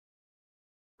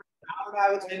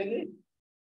आएको छैन नि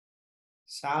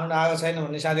साउन्ड आएको छैन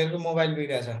भन्ने साथीहरुको मोबाइल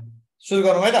बिग्रेछ सुरु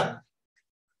गरौँ है त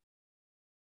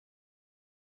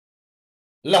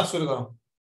ल सुरु गरौँ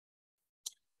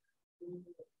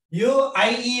यो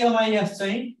IEMIS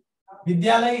चाहिँ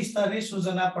विद्यालय स्तरीय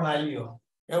सूचना प्रणाली हो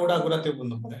एउटा कुरा त्यो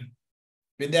बुझ्नु पर्यो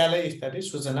विद्यालय स्तरीय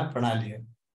सूचना प्रणाली हो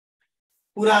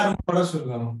पूरा रूपबाट सुरु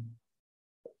गरौँ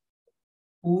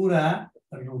पूरा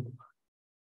रूप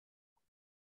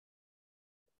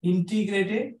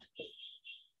integrated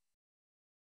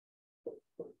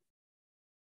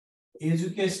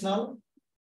educational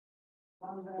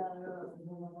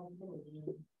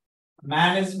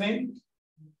management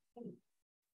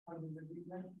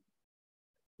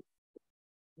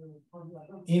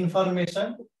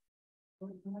information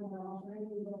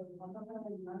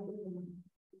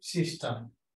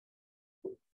system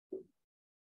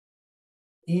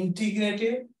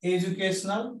integrated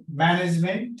educational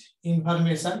management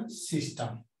information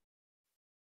system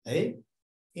है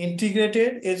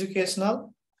integrated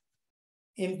educational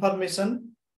information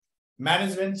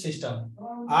management system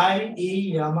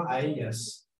IEMIS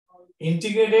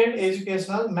integrated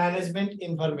educational management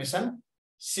information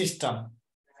system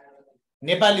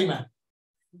नेपालीमा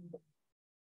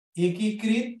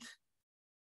एकीकृत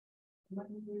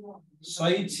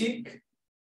शैक्षिक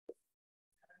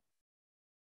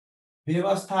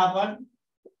व्यवस्थापन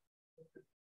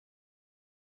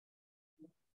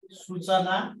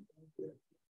सूचना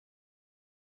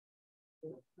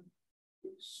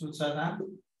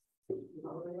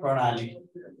प्रणाली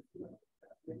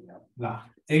ल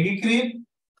एकीकृत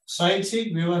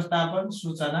शैक्षिक व्यवस्थापन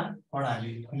सूचना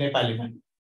प्रणाली नेपालीमा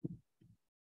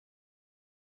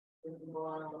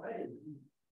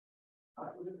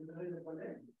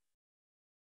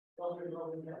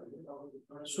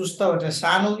सुस्त भन्ने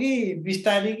सानो कि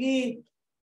बिस्तारी कि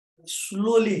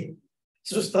स्लोली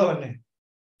सुस्त भन्ने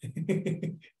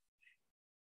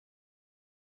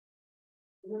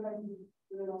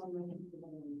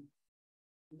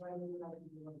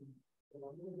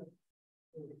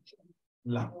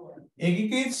ल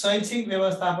एकीकृत शैक्षिक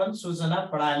व्यवस्थापन सूचना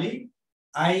प्रणाली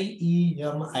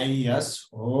IEMIS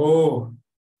हो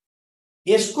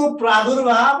यसको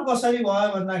प्रादुर्भाव कसरी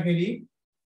भयो भन्दाखेरि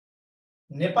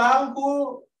नेपालको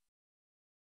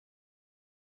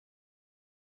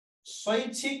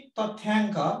शैक्षिक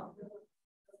तथ्याङ्क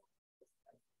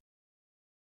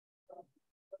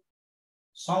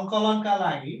संकलनका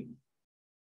लागि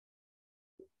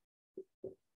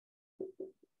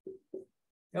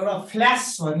एउटा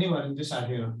फ्ल्यास भन्ने भनिन्थ्यो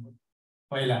साथीहरु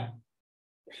पहिला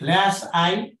फ्ल्यास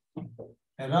आई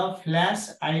र फ्ल्यास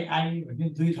आई भन्ने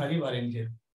दुई थरी भनिन्थ्यो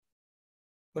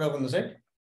कुरा बुझ्नुस् है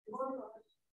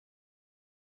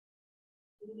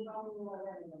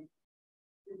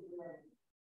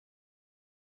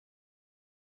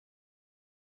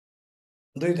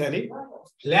दुई थरी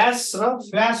फ्ल्यास र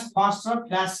फ्ल्यास फर्स्ट र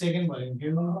फ्ल्यास सेकेन्ड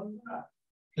भनिन्थ्यो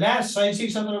फ्ल्यास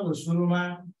शैक्षिक सत्रको सुरुमा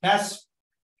फ्ल्यास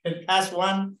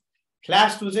 1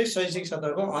 फ्ल्यास 2 चाहिँ शैक्षिक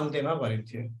सत्रको अन्त्यमा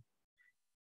भनिन्थ्यो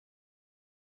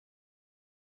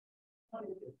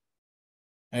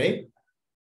है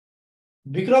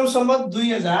विक्रम सम्वत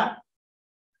 2000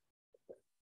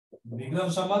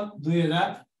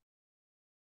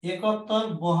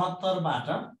 71-72 बाट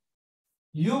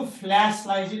यो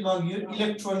फ्ल्यासलाई चाहिँ लगियो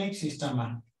इलेक्ट्रोनिक सिस्टममा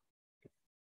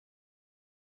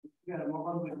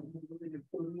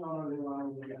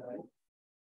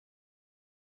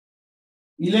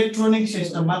इलेक्ट्रोनिक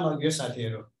सिस्टममा लगियो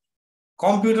साथीहरु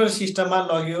कम्प्युटर सिस्टममा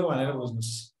लगियो भनेर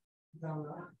बुझ्नुस्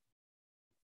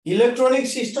इलेक्ट्रोनिक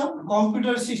सिस्टम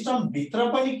कम्प्युटर सिस्टम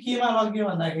भित्र पनि केमा लगियो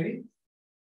भन्दाखेरि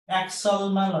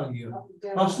एक्सेलमा लगियो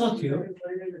प्रश्न थियो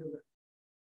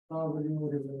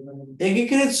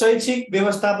एकीकृत शैक्षिक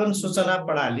व्यवस्थापन सूचना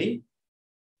प्रणाली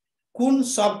कुन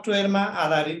सफ्टवेयरमा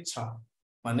आधारित छ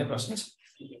भन्ने प्रश्न छ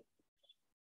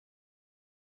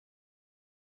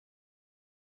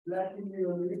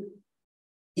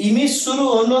इमिस सुरु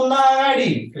हुनुभन्दा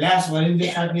अगाडि फ्ल्यास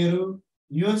भनिन्थ्यो साथीहरु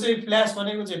यो चाहिँ फ्ल्यास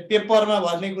भनेको चाहिँ पेपरमा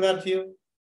भर्ने कुरा थियो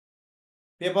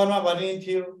पेपरमा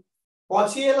भनिन्थ्यो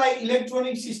पछि यसलाई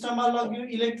इलेक्ट्रोनिक सिस्टममा लग्यो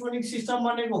इलेक्ट्रोनिक सिस्टम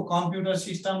भनेको कम्प्युटर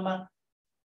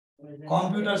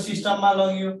सिस्टममा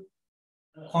लग्यो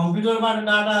कम्प्युटरबाट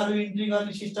डाटाहरु इन्ट्री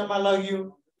गर्ने सिस्टममा लग्यो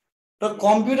र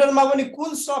कम्प्युटरमा पनि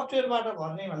कुन सफ्टवेयरबाट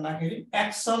भर्ने भन्दाखेरि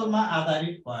एक्सेलमा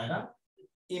आधारित भएर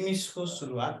इमिसको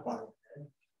सुरुवात भयो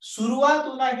सुरुवात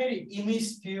हुँदाखेरि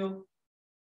इमिस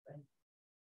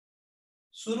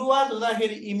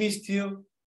थियो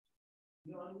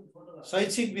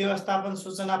शैक्षिक व्यवस्थापन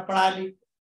सूचना प्रणाली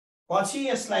पछि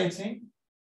यसलाई चाहिँ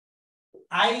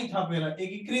आई थपेर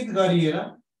एकीकृत गरिएर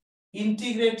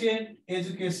integrated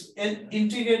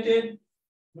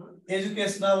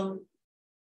educational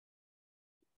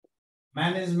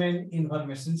management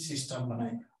information system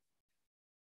बनायो।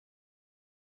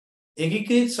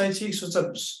 एकीकृत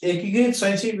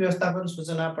शैक्षिक व्यवस्थापन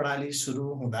सूचना प्रणाली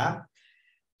सुरु हुँदा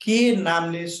के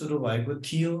नामले सुरु भएको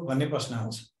थियो भन्ने प्रश्न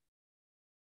आउँछ।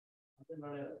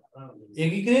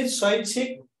 एकीकृत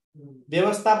शैक्षिक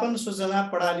व्यवस्थापन सूचना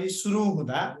प्रणाली सुरु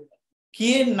हुँदा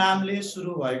के नामले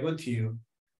सुरु भएको थियो?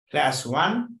 क्लास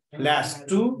 1, क्लास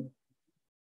 2,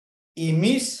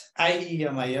 IEMIS,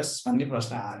 IEMIS भन्ने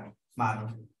प्रश्न आयो। मानौ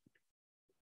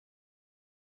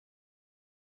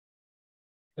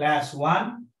क्लास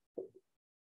 1,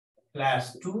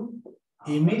 क्लास 2,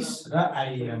 IEMIS र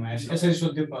IEMIS यसरी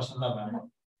सोध्यो प्रश्न तपाईहरुले।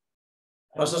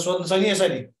 प्रश्न सोध्न सक्ने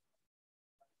यसरी।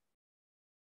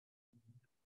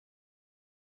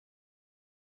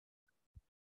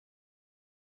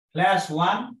 Class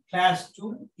 1, class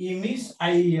 2, IEMIS,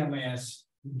 IEMIS।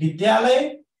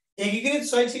 विद्यालय एकीकृत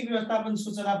शैक्षिक व्यवस्थापन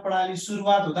सूचना प्रणाली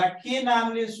सुरुवात हुँदा के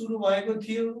नामले सुरु भएको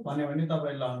थियो भन्यो भने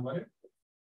तपाईले लगाउनु पर्यो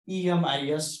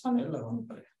IEMIS भनेर लगाउनु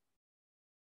पर्यो।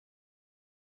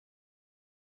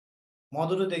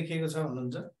 मधुरो देखिएको छ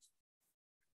भन्नुहुन्छ?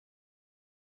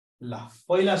 ल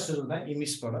पहिला सुरु हुँदा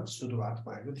IEMIS बाट सुरुवात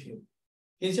भएको थियो।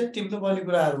 के छ टिप्नु पर्ने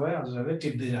कुराहरु भयो हजुरहरुले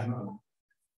टिप्दै जानु होला।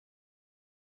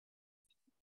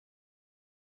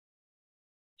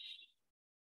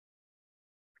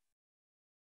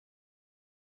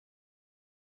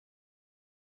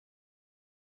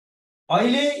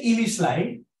 अहिले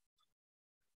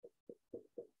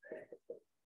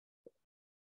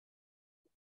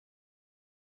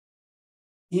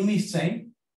IEMIS चाहिँ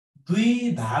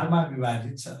दुई धारमा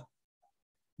विभाजित छ।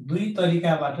 दुई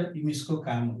तरिकाबाट IEMIS को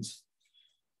काम हुन्छ।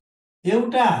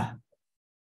 एउटा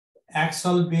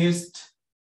एक्सल बेस्ड,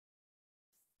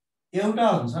 एउटा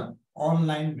हुन्छ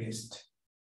अनलाइन बेस्ड।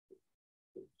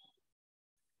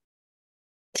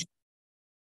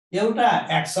 एउटा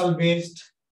एक्सल बेस्ड,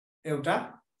 एउटा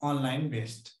अनलाइन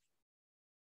बेस्ड।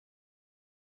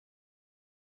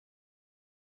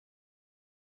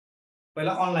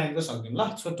 पहिला अनलाइन को सक्दिन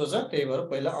ल, छोटो छ त्यही भएर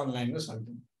पहिला अनलाइन को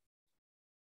सक्दिन।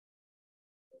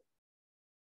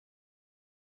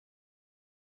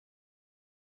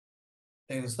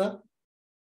 हेर्नुस् त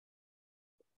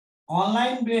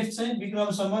अनलाइन बेस्ड चाहिँ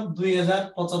विक्रमसम्म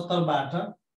 2075 बाट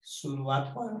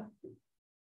सुरुवात भयो।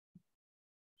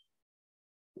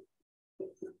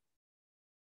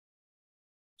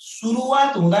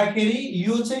 सुरुवात हुँदाखेरि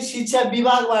यो चाहिँ शिक्षा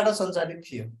विभागबाट सञ्चालित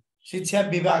थियो। शिक्षा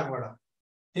विभागबाट।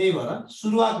 त्यही भएर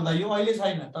सुरुवात हुँदा यो अहिले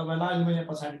छैन, तपाईलाई अहिले मैले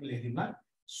पछाडिको लेखिदिन्ला।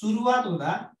 सुरुवात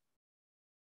हुँदा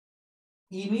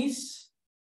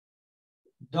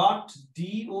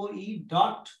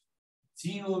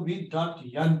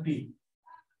IEMIS.doe.gov.np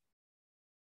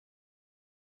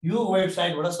यो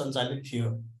वेबसाइटबाट सञ्चालित थियो।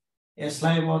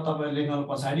 यसलाई म तपाईले लेख्नु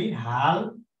पछाडी हाल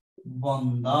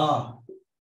बन्द।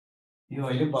 यो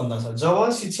अहिले बन्द छ।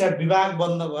 जब शिक्षा विभाग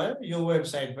बन्द भयो यो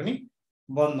वेबसाइट पनि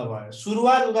बन्द भयो।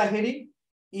 सुरुवात हुँदाखेरि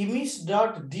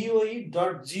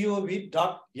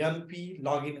IEMIS.doe.gov.np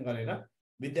लगइन गरेर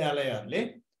विद्यालयहरुले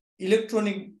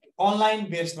इलेक्ट्रोनिक अनलाइन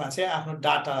बेसमा चाहिँ आफ्नो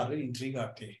डाटाहरु इन्ट्री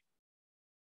गर्थे।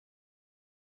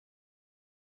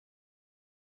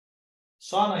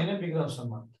 सन हैन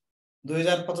विक्रमसम्म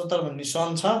 2075 भन्ने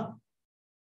सन छ।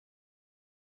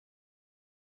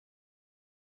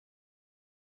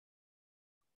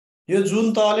 यो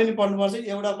जुन तहले नि पढ्नुपर्छ।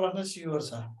 एउटा प्रश्न सियोर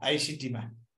छ आईसीटी मा।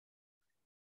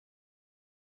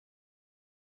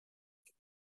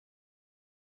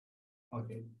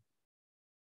 ओके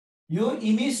यो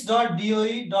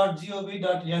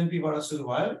IEMIS.doe.gov.np बाट सुरु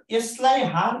भयो। यसलाई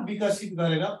हाल विकसित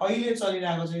गरेर अहिले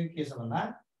चलिरहेको चाहिँ के छ भन्दा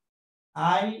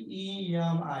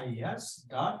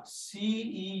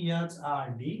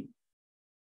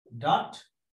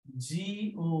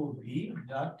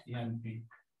IEMIS.CHRD.gov.np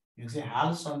यो चाहिँ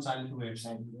हाल सञ्चालित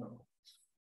वेबसाइट हो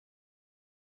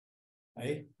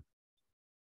है।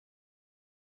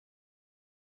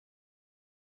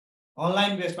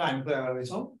 अनलाइन बेसमा हामी कुरा गर्दै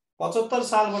छौं। 75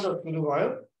 सालबाट सुरु भयो।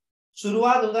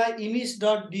 सुरुवात हुँदा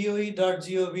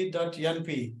IEMIS.doe.gov.np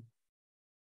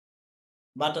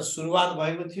बाट सुरुवात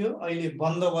भएको थियो। अहिले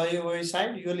बन्द भयो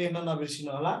वेबसाइट। यो लेख्न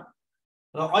नबिर्सिनु होला।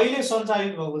 र अहिले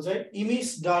सञ्चालित भएको चाहिँ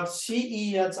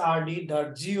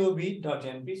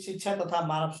IEMIS.CHRD.gov.np शिक्षा तथा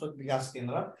मानव स्रोत विकास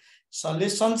केन्द्र ले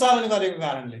सञ्चालन गरेको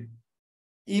कारणले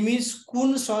IEMIS कुन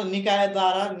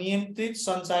निकायद्वारा नियन्त्रित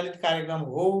सञ्चालित कार्यक्रम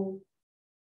हो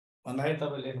भन्दाखेरि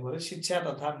तपाईले लेख्नु पर्यो शिक्षा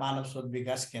तथा मानव स्रोत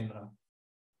विकास केन्द्र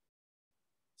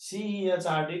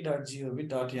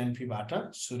CHRD.gov.np बाट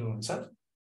सुरु हुन्छ।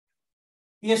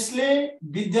 यसले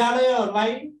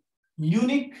विद्यालयहरुलाई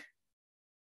युनिक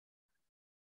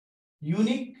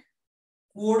युनिक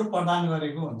कोड प्रदान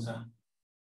गरेको हुन्छ।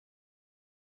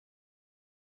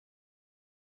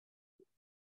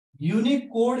 Unique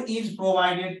code is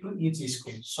provided to each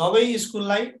school. सबै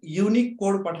स्कुललाई युनिक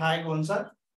कोड पठाएको हुन्छ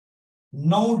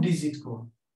 9 डिजिटको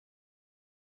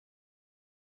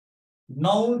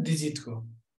 9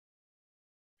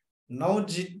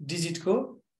 डिजिटको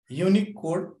युनिक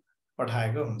कोड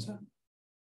पठाएको हुन्छ।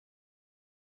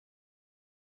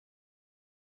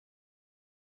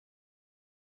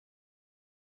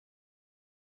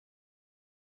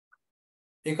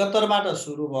 बाट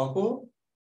सुरु भएको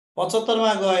 75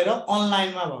 मा गएर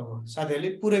अनलाइनमा भएको। साथीहरुले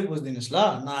पुरै बुझ्दिनुस् ल,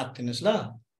 नआत्तिनुस् ल।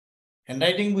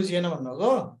 ह्यान्डराइटिङ बुझिएन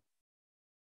भन्नुको।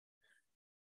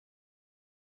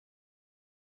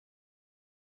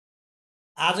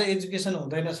 आज एजुकेसन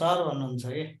हुँदैन सर भन्नुहुन्छ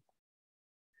के?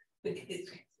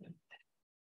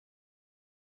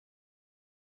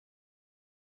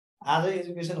 आज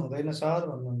एजुकेसन हुँदैन सर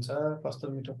भन्नुहुन्छ। कस्तो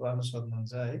मिठो प्रश्न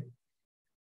सोध्नुहुन्छ है।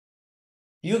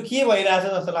 यो के भइरहेछ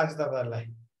जस्तो लाग्छ तपाईहरुलाई?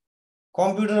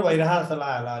 कम्प्युटर भइरहेछ जस्तो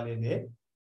लाग्यो होला अलिअलि।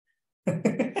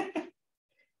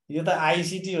 यो त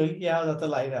आईसीटी हो कि क्या हो जस्तो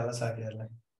लागिरहेको होला साथीहरुलाई।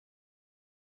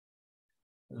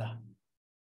 ल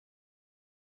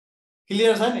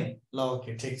क्लियर छ नि? ल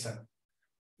ओके ठीक छ।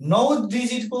 9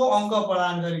 डिजिटको अङ्क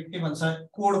प्रदान गरी के भन्छ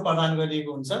कोड प्रदान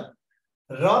गरिएको हुन्छ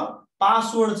र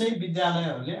पासवर्ड चाहिँ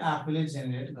विद्यालयहरूले आफूले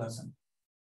जेनेरेट गर्छन्।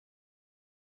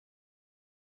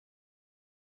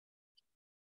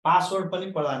 पासवर्ड पनि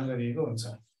प्रदान गरिएको हुन्छ।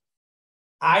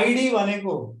 आईडी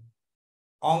भनेको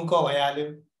अङ्क भइहाल्यो,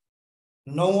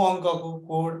 9 अङ्कको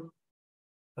कोड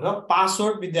र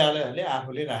पासवर्ड विद्यालयहरूले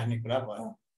आफूले राख्ने कुरा भयो।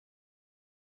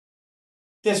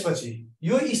 त्यसपछि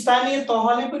यो स्थानीय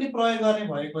तहले पनि प्रयोग गर्ने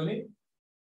भएकोले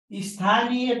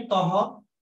स्थानीय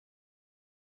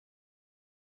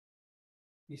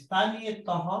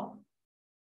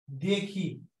तहदेखि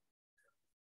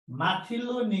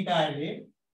माथिल्लो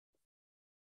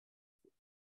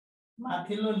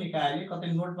निकायले कतै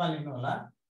नोटमा लेख्नु होला,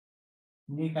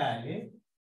 निकायले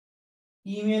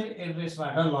इमेल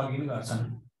एड्रेसबाट लगइन गर्छन्।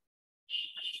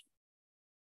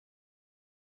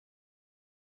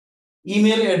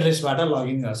 इमेल एड्रेसबाट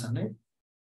लगइन गर्छन् है।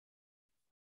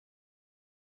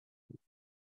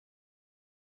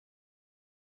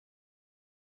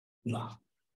 ल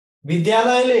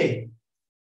विद्यालयले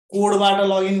कोडबाट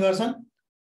लगइन गर्छन्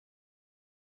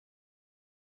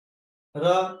र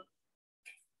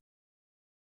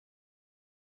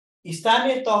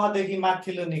स्थानीय तहदेखि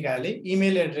माथिल्लो निकायले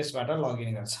इमेल एड्रेसबाट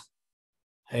लगइन गर्छ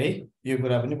है। यो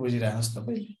कुरा पनि बुझिराख्नुस्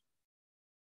तपाईले।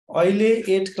 अहिले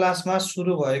 8 क्लासमा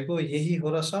सुरु भएको यही हो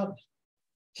र सर?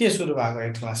 के सुरु भएको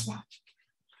 8 क्लासमा?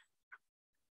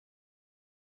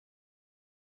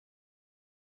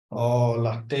 ल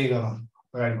त्यही गरौँ,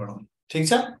 अगाडि बढौँ। ठीक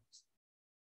छ।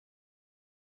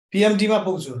 पीएमटी मा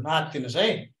पुग्छु, नआत्तिनुस् है।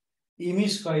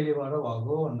 इमिस कहिलेबाट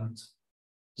भएको भन्नुहुन्छ?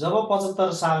 जब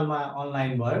 75 सालमा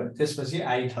अनलाइन भयो त्यसपछि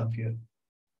आई थपियो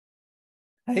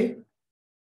है।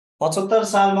 75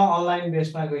 सालमा अनलाइन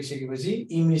बेसमा गइसकेपछि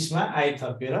इमिसमा आई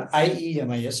थपिएर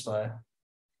IEMIS भयो।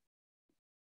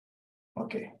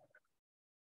 ओके,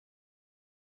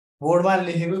 बोर्डमा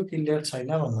लेखेको क्लियर छैन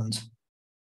भन्नुहुन्छ?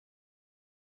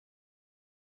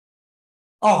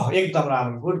 एकदम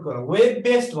राम्रो, गुड कुरा। वेब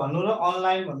बेस्ड भन्नु र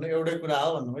अनलाइन भन्नु एउटै कुरा हो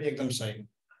भन्नुभयो, एकदम सही।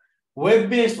 वेब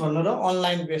बेस्ड भन्नु र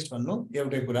अनलाइन बेस्ड भन्नु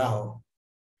एउटै कुरा हो।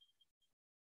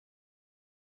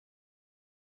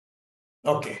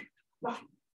 ओके,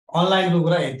 अनलाइनको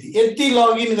कुरा यति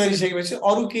लगइन गरिसकेपछि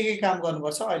अरु के काम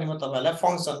गर्नुपर्छ अहिले म तपाईहरुलाई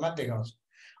फंक्सनमा देखाउँछु।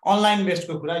 अनलाइन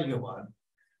बेस्डको कुरा यो भयो।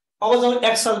 अब जाउँ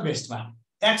एक्सेल बेस्डमा।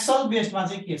 एक्सेल बेस्डमा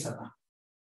चाहिँ के छ त?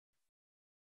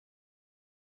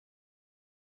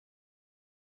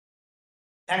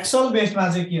 एक्सेल बेस्डमा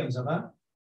चाहिँ के हुन्छ त?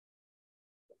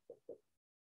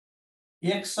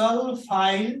 Excel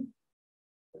file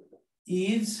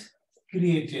is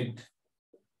created.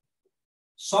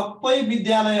 सबै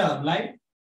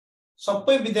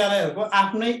विद्यालयहरुको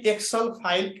आफ्नै एक्सेल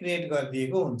फाइल क्रिएट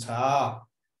गरिदिएको हुन्छ।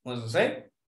 बुझ्नुस् है?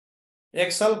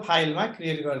 एक्सेल फाइलमा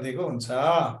क्रिएट गरिदिएको हुन्छ।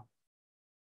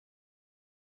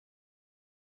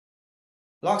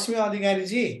 लक्ष्मी अधिकारी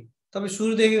जी, तपाई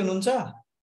सुरुदेखि हुनुहुन्छ?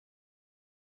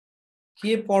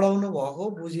 के पढाउनु भएको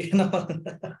बुझिएन?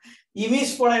 इमिस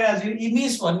पढाइरहेको छु।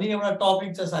 इमिस भन्ने एउटा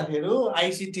टपिक छ साथीहरु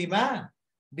आईसीटी मा।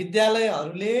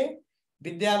 विद्यालयहरुले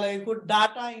विद्यालयको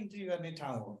डाटा इन्ट्री गर्ने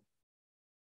ठाउँ हो।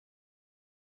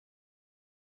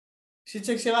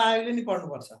 शिक्षक सेवा आयोगले नि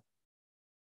पढ्नुपर्छ।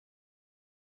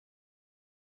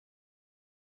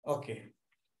 Okay,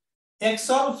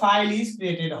 Excel file is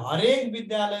created. हरेक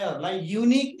विद्यालयहरुलाई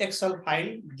युनिक एक्सेल फाइल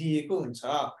दिएको हुन्छ।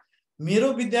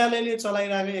 मेरो विद्यालयले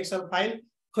चलाइरहेको एक्सेल फाइल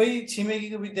खोइ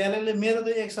छिमेकीको विद्यालयले मेरो त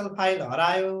एक्सेल फाइल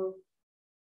हरायो।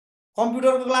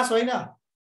 कम्प्युटरको क्लास होइन,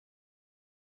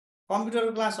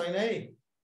 कम्प्युटरको क्लास होइन है।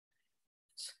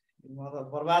 म त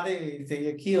बर्बादै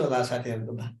थियो, के होला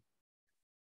साथीहरुको त।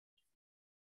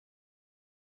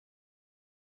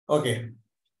 ओके,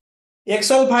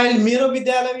 एक्सेल फाइल, मेरो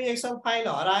विद्यालयको एक्सेल फाइल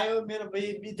हरायो, मेरो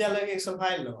विद्यालयको एक्सेल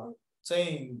फाइल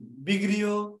चाहिँ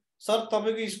बिग्रियो, सर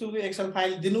तपाईको स्कुलको एक्सेल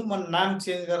फाइल दिनु, म नाम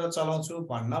चेन्ज गरेर चलाउँछु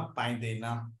भन्न पाइँदैन।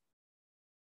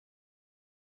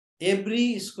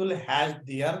 Every school has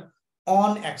their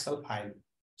own Excel file.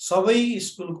 सबै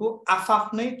स्कुलको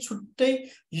आफ्नै छुट्टै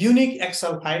युनिक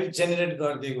एक्सेल फाइल जेनेरेट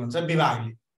गरिदिएको हुन्छ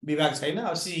विभागले। विभाग छैन,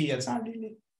 अब सीएचआरडीले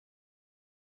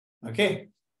ओके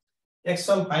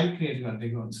एक्सेल फाइल क्रिएट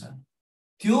गरिदिएको हुन्छ।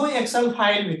 त्यो एक्सेल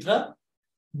फाइल भित्र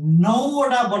 9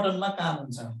 वटा बटनमा काम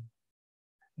हुन्छ,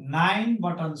 9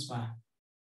 बटन्समा।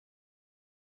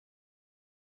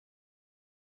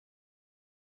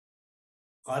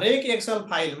 हरेक एक्सेल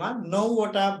फाइलमा 9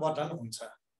 वटा बटन हुन्छ।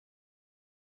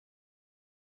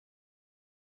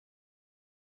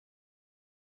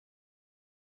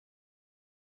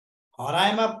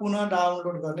 हराएमा पुनः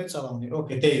डाउनलोड गर्ने चलाउने।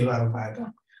 ओके, त्यही हो अब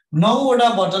फाइदा। 9 वटा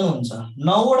बटन हुन्छ।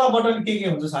 9 वटा बटन के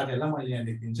हुन्छ साथीहरुलाई मैले यहाँ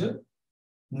लेखिदिन्छु।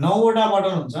 9 वटा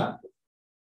बटन हुन्छ।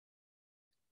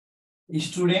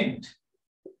 Student,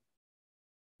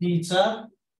 teacher,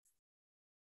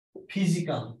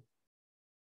 physical.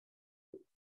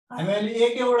 हामीले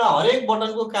एक एउटा हरेक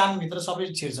बटनको काम भित्र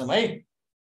सबै छिर्छौं है।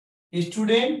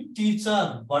 Student, teacher,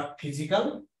 but physical.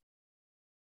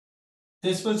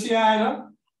 त्यसपछि आएर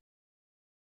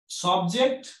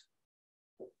subject,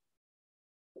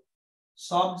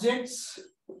 subjects,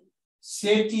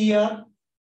 set year,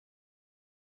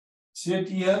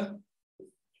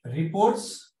 reports,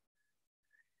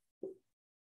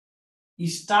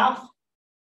 staff,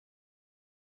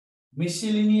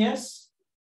 miscellaneous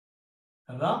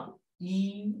र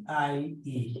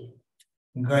EIE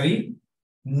गरी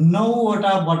 9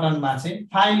 वटा बटनमा चाहिँ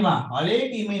फाइलमा,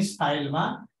 हरेक इमेज फाइलमा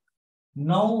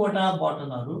 9 वटा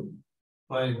बटनहरू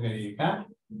प्रयोग गरिएका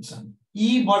हुन्छन्।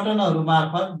 यी बटनहरू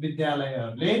मार्फत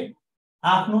विद्यालयहरूले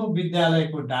आफ्नो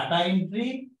विद्यालयको डाटा इन्ट्री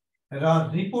र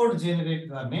रिपोर्ट जेनेरेट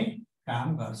गर्ने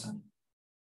काम गर्छन्।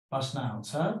 प्रश्न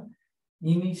आउँछ,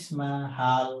 इमिसमा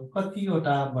हाल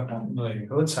कतिवटा बटन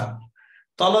रहेको छ?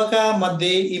 तलका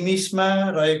मध्ये इमिसमा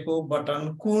रहेको बटन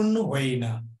कुन होइन?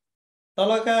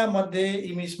 तलका मध्ये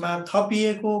इमिसमा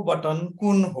थपिएको बटन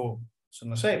कुन हो?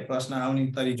 सुन्नुस् है, प्रश्न आउने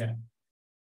तरिका।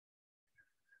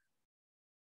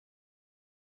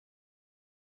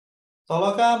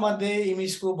 तलका मध्ये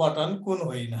इमिसको बटन कुन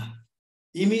होइन?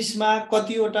 इमिसमा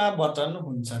कतिवटा बटन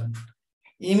हुन्छन्?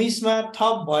 इमिसमा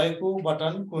थप भएको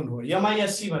बटन कुन हो?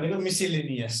 एमआइएससी भनेको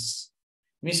मिसलिनियस,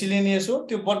 मिसलिनियस हो।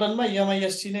 त्यो बटनमा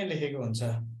एमआइएससी नै लेखेको हुन्छ।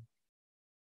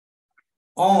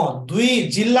 2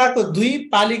 जिल्लाको 2,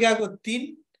 पालिकाको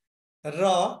 3 र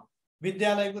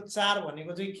विद्यालयको 4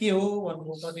 भनेको चाहिँ के हो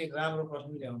भन्नुको कति राम्रो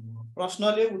प्रश्न ल्याउनु।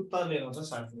 प्रश्नले उत्तर ल्याउँछ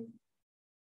साथी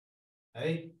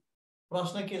है।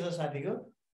 प्रश्न के छ साथीको?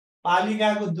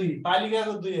 पालिकाको 2,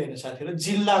 पालिकाको 2 हैन साथीहरु,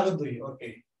 जिल्लाको 2।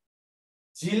 ओके,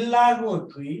 जिल्लाको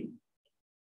 2,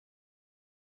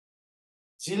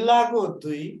 जिल्लाको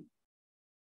 2,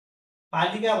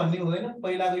 पालिका भन्ने होइन,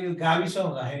 पहिलाको यो गाविस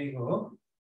हुँदाखेरिको हो।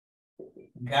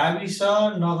 गाविस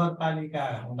नगरपालिका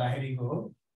हुँदाखेरिको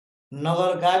हो।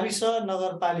 नगर गाविस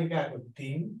नगरपालिकाको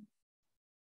 3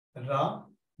 र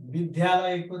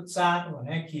विद्यालयको 4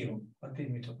 भने के हो? कति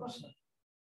मिठो प्रश्न।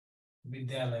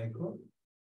 विद्यालयको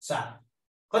 4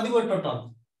 कति भयो टोटल?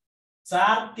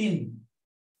 4 3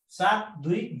 7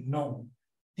 2 9।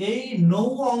 त्यही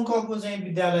 9 अङ्कको चाहिँ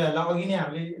विद्यालयहरूलाई अघि नै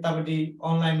हामीले यतापट्टि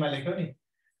अनलाइनमा लेख्यौ नि।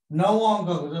 9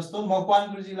 अङ्कको जस्तो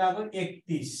मकवानपुर जिल्लाको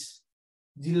 31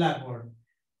 जिल्ला कोड।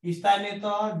 स्थानीय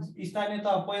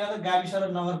तह पहिला त गाविस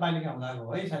र नगरपालिका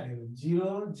हुँदाको है साथीहरु।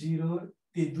 0 0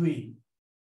 2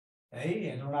 है,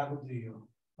 हेटौडाको 2 हो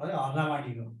है,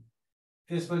 हर्नामाटीको।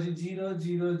 त्यसपछि 0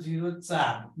 0 0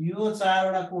 4, यो 4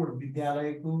 वटा कोड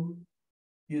विद्यालयको,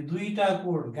 यो 2टा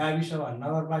कोड गाविस वा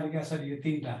नगरपालिका, सरी यो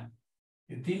 3टा,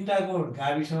 यो 3टा कोड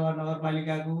गाविस वा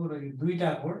नगरपालिकाको र यो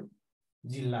 2टा कोड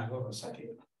जिल्लाको हो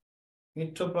साथीहरु।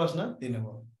 मिठो प्रश्न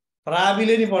दिनुभयो।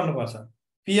 प्राविले नि पढ्नुपर्छ,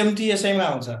 पीएमटी यसैमा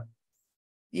आउँछ।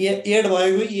 एड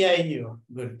भएको EIE हो।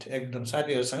 गुड, एकदम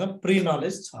साथीहरुसँग प्री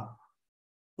नलेज छ।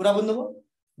 कुरा बुझ्नुभयो?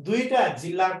 2टा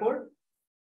जिल्ला कोड,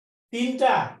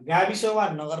 3टा गाविस वा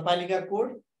नगरपालिका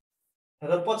कोड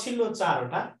र पछिल्लो 4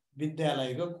 वटा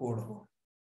विद्यालयको कोड हो।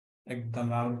 एकदम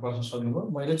राम्रो प्रश्न सोध्नुभयो,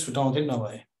 मैले छुटाउँदै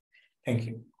नभए। Thank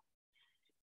you.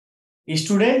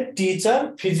 Student,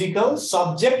 teacher, physical,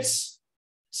 subjects,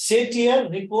 set year,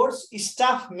 reports,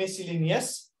 staff,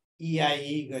 miscellaneous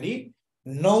EIE गरी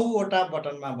 9 वटा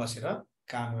बटनमा बसेर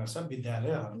काम गर्छ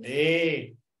विद्यालयहरूले।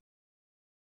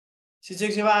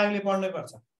 शिक्षक सेवा आयोगले पढ्नै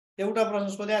पर्छ। एउटा प्रश्न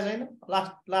सोधेको छैन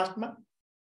लास्टमा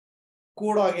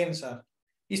कोड अगेन सर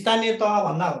स्थानीय तह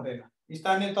भन्दा हुँदैन।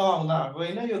 स्थानीय तह हुँदा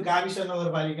होइन, यो गाविस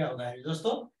नगरपालिका हुँदाखेरि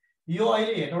जस्तो यो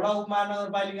अहिले हेटौडा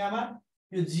उपमहानगरपालिकामा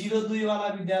यो 02 वाला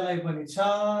विद्यालय पनि छ,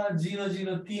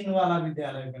 003 वाला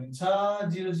विद्यालय पनि छ,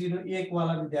 001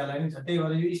 वाला विद्यालय पनि छ। त्यही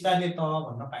भएर यो स्थानीय तह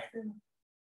भन्न पाइँदैन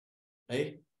है,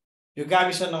 यो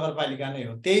गाविस नगरपालिका नै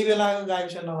हो। त्यही बेलाको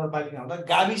गाविस नगरपालिका हुँदा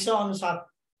गाविस अनुसार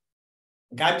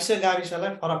गाविसलाई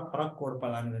फरक फरक कोड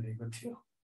प्रदान गरिएको थियो।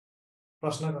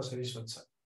 प्रश्न कसरी सोध्छ?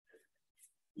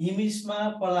 इमिसमा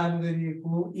प्रदान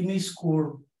गरिएको इमिस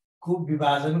कोडको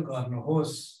विभाजन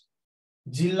गर्नुहोस्।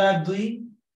 जिल्ला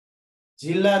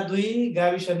 2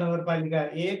 गाविस नगरपालिका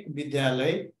 1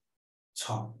 विद्यालय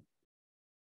 6,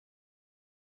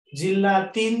 जिल्ला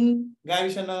 3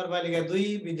 गाविस नगरपालिका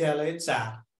 2 विद्यालय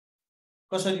 4।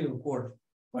 कसरी हो कोड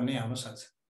भन्ने आउन सक्छ।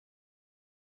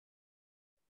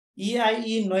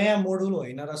 EIE नयाँ मोडुल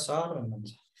होइन र सर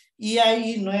भन्नुहुन्छ।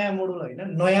 EIE नयाँ मोडुल होइन,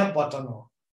 नयाँ बटन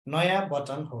हो। नयाँ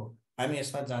बटन हो, हामी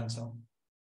यसमा जान्छौँ।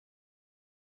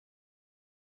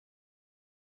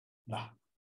 ल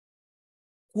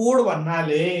कोड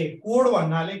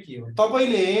भन्नाले के हो?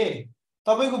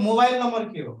 तपाईको मोबाइल नम्बर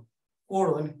के हो? कोड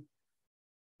हो नि,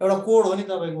 एउटा कोड हो नि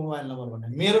तपाईको मोबाइल नम्बर भन्ने।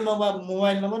 मेरो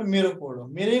मोबाइल नम्बर मेरो कोड हो।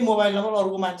 मेरै मोबाइल नम्बर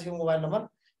अर्को मान्छेको मोबाइल नम्बर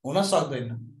हुन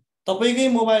सक्दैन। तपाईकै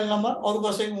मोबाइल नम्बर अरु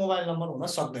कसैको मोबाइल नम्बर हुन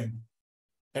सक्दैन।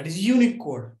 That is unique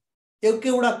code.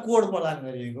 एउटा कोड प्रदान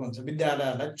गरिएको हुन्छ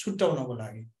विद्यालयहरूलाई छुट्याउनको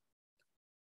लागि।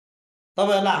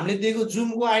 तपाईहरुलाई हामीले दिएको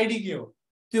जुमको आइडी के हो?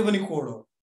 त्यो पनि कोड हो।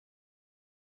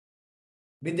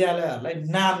 विद्यालयहरूलाई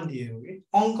नाम दिएको कि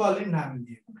अङ्कले नाम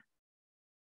दिएको।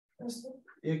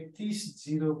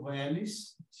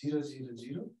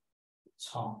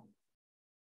 3104200006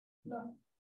 ल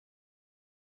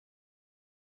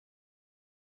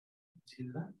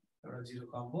जिल्ला एउटा 0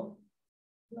 कम हो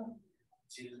ल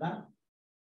जिल्ला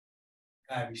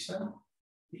गाविस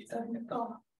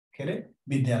के अरे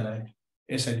विद्यालय।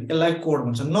 यसरी यसलाई कोड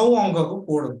भन्छ। 9 अङ्कको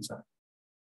कोड हुन्छ।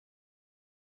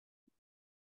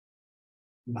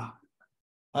 ल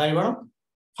अगाडि बढौँ।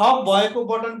 थप भएको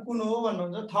बटन कुन हो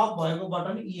भन्नुहुन्छ? थप भएको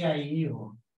बटन EIE हो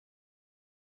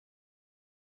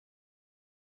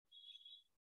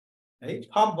है।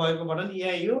 थप भएको बटन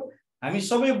EIE हो। हामी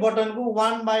सबै बटनको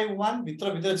 1 बाइ 1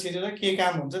 भित्र छिरेर के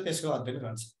काम हुन्छ त्यसको अध्ययन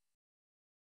गर्छ।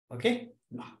 ओके,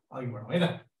 ल अघि बढौँ है त।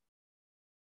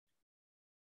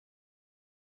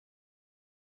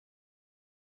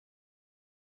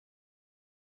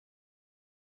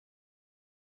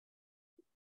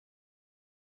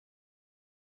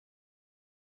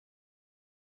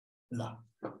 ल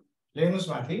लेख्नुस्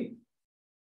माथि।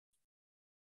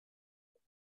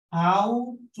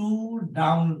 How to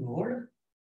download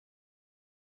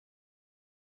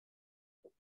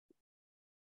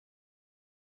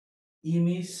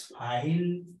IEMIS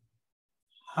file.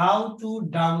 How to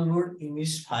download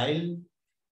IEMIS file.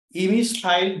 IEMIS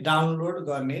file download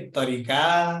गर्ने तरिका।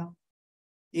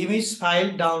 IEMIS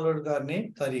फाइल डाउनलोड गर्ने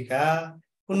तरिका।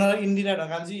 पुनः इन्दिरा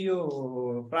ढकालजी यो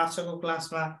प्रासको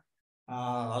क्लासमा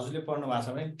हजुरले पढ्नु भएको छ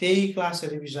भने त्यही क्लास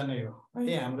रिभिजनै हो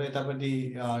है। हाम्रो यतापट्टि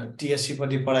TSC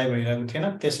पट्टि पढाइ भइरहेको थिएन,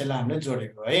 त्यसैले हामीले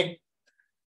जोडेको है।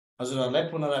 हजुरहरूलाई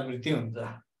पुनरावृत्ति हुन्छ,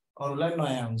 अरूलाई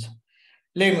नयाँ हुन्छ।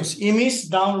 लेख्नुस् IEMIS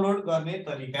डाउनलोड गर्ने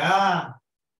तरिका।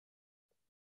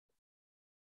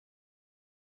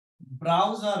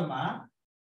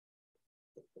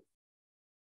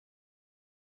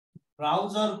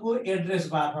 ब्राउजरको एड्रेस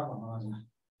बारमा भन्नुहुन्छ।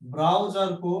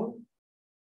 ब्राउजरको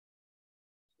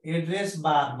एड्रेस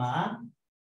बारमा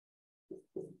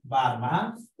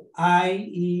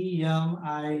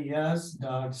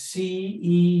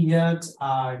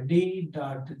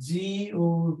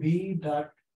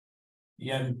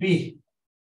IEMIS.CEHRD.gov.np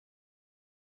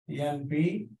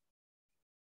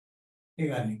के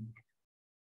गर्ने?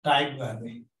 टाइप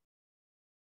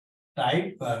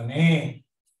गर्ने।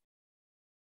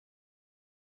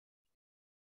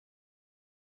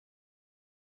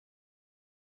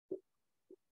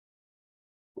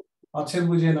 अक्षर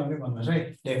बुझेन भने भन्नुहोस् है,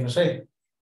 लेख्नुहोस् है।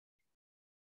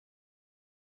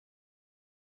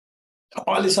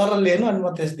 अलि सरल लेख्नु अनि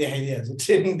म त्यस देखाइदिइहाल्छु।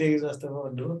 ट्रेनिङ दिएको जस्तो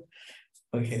भन्नु।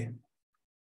 ओके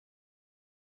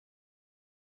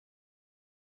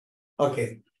ओके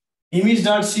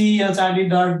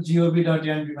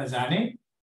IEMIS.CEHRD.gov.np मा जाने।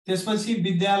 त्यसपछि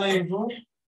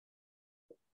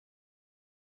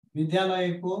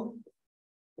विद्यालयको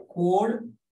कोड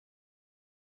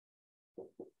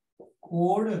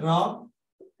र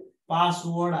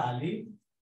पासवर्ड हाली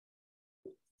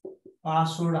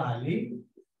पासवर्ड हाली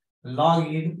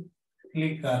लगइन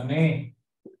क्लिक गर्ने,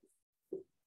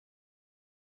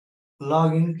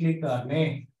 लगइन क्लिक गर्ने।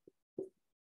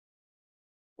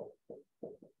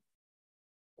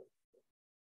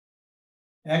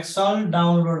 एक्सेल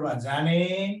डाउनलोडमा जाने,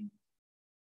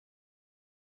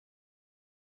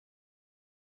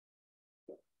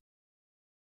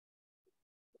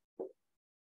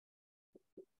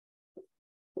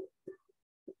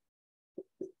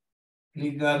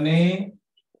 क्लिक गर्ने,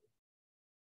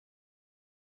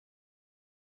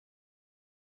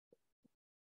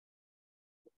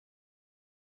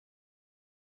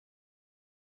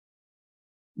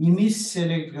 इमेज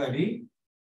सेलेक्ट गरी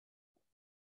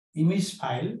इमेज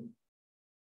फाइल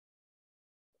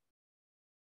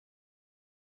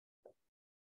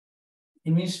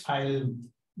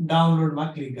डाउनलोडमा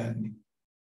क्लिक गर्ने।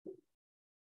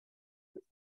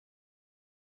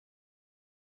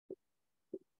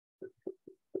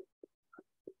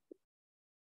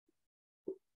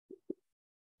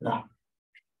 ल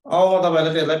अब म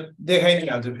तपाईलाई त्यसलाई देखाइ नै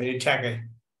हाल्छु फेरि ठ्याक्कै।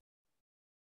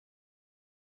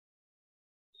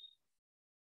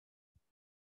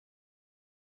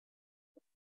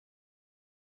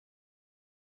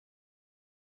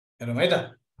 हेरौँ है त।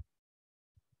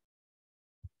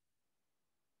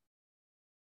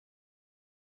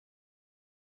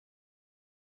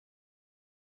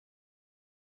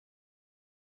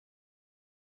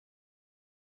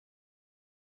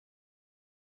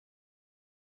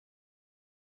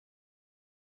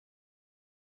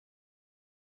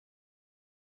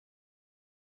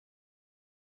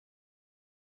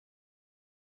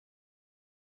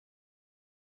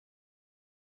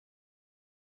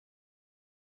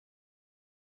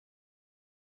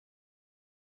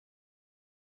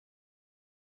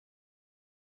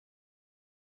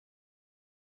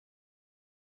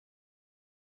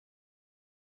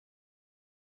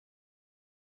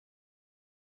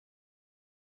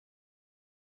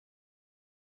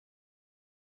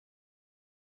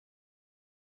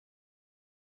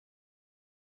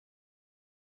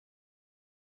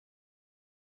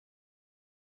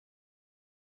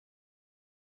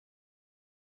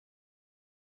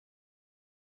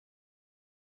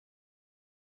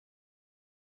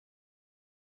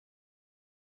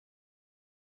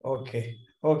 ओके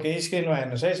ओके, स्क्रिनमा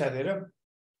हेर्नुस् है साथीहरु।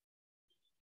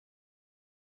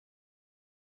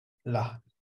 ल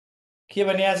के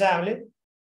भनिया छ हामीले,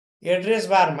 एड्रेस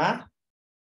बारमा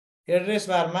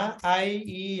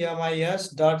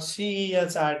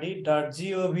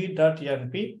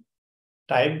IEMIS.CHRD.gov.np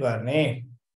टाइप गर्ने।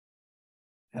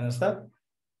 हेर्नुस् त,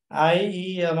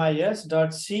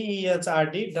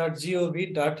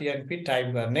 IEMIS.CHRD.gov.np टाइप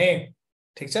गर्ने।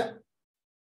 ठीक छ,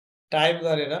 टाइप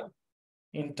गरेर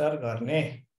इन्टर गर्ने,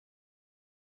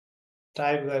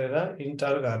 टाइप गरेर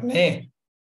इन्टर गर्ने।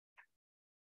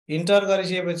 इन्टर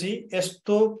गरिसकेपछि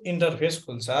यस्तो इन्टरफेस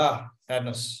खुल्छ।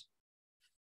 हेर्नुस्,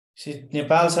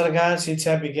 नेपाल सरकार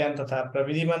शिक्षा विज्ञान तथा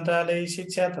प्रविधि मन्त्रालय,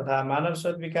 शिक्षा तथा मानव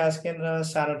स्रोत विकास केन्द्र,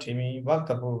 सानोठिमी,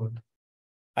 भक्तपुर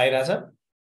आइरहेछ।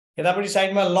 यतापट्टि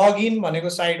साइडमा लगइन भनेको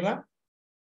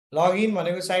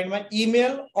साइडमा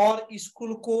इमेल और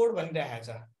स्कुल कोड भनिरहेको छ।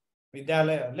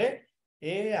 विद्यालयहरूले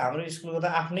हाम्रो स्कुलको त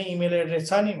आफ्नै इमेल एड्रेस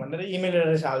छ नि भनेर इमेल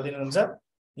एड्रेस हाल्दिनुहुन्छ,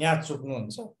 यहाँ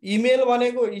चुक्नुहुन्छ। इमेल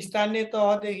भनेको स्थानीय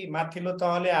तहदेखि माथिल्लो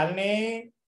तहले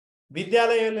हाल्ने,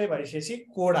 विद्यालयले भइसकेपछि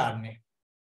कोड हाल्ने।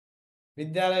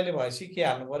 विद्यालयले भएपछि के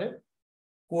हाल्नु पर्यो,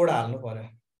 कोड हाल्नु पर्यो।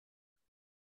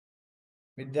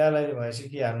 विद्यालयले भएपछि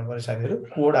के हाल्नु पर्यो साथीहरु,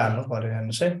 कोड हाल्नु पर्यो।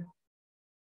 हेर्नुस् है,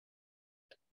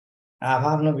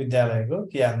 आफ्नो विद्यालयको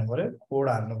के हाल्नु पर्यो, कोड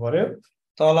हाल्नु पर्यो।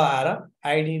 तल आएर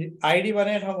आइडी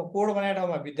भनेको ठाउँमा, कोड भनेको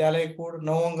ठाउँमा विद्यालय कोड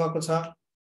 9 अङ्कको छ।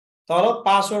 तल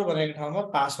पासवर्ड भनेको ठाउँमा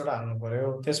पासवर्ड हाल्नु पर्यो।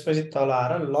 त्यसपछि तल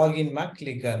आएर लगइनमा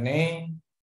क्लिक गर्ने,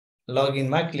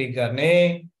 लगइनमा क्लिक गर्ने।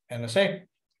 हेर्नुस् है,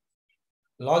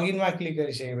 लगइनमा क्लिक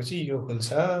गरिसकेपछि यो खुल्छ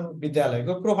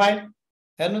विद्यालयको प्रोफाइल।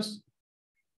 हेर्नुस्,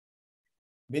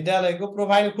 विद्यालयको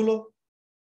प्रोफाइल खुलो।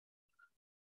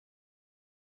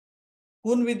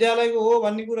 कुन विद्यालयको हो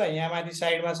भन्ने कुरा यहाँ माथि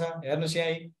साइडमा छ। हेर्नुस्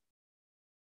यहाँ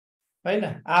हैन,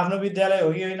 आफ्नो विद्यालय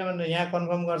हो कि होइन भनेर यहाँ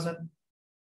कन्फर्म गर्छन्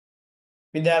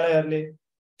विद्यालयहरूले।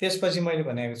 त्यसपछि मैले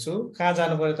भनेको छु कहाँ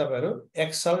जानु पर्यो तपाईहरु,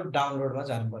 एक्सेल डाउनलोडमा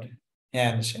जानु पर्यो। यहाँ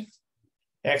हेर्नुस्,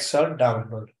 एक्सेल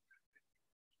डाउनलोड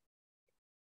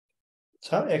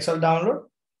छ। एक्सेल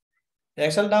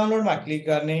डाउनलोडमा क्लिक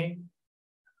गर्ने,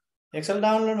 एक्सेल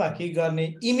डाउनलोडमा क्लिक गर्ने,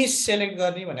 इमेज सेलेक्ट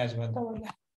गर्ने भनेको छु मैले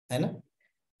तपाईलाई हैन।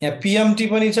 यहाँ पीएमटी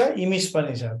पनि छ, इमेज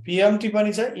पनि छ, पीएमटी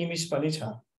पनि छ, इमेज पनि छ।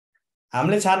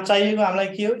 हामीले चाहिएको हामीलाई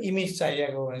के हो, इमेज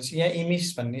चाहिएको भनेपछि यहाँ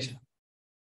इमेज भन्ने छ।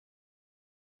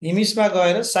 इमेजमा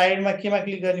गएर साइडमा केमा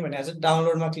क्लिक गर्ने भनेको छ,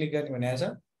 डाउनलोडमा क्लिक गर्ने भनेको छ।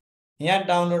 यहाँ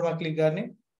डाउनलोडमा क्लिक गर्ने,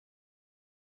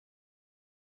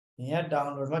 यहाँ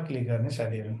डाउनलोडमा क्लिक गर्ने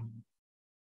साथीहरु।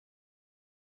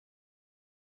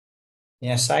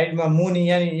 यहाँ साइडमा मुनि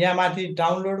यहाँ माथि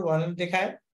डाउनलोड भनेर देखायो,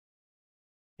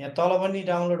 यहाँ तल पनि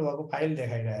डाउनलोड भएको फाइल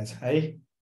देखाइरहेछ है।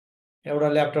 एउटा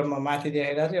ल्यापटपमा माथि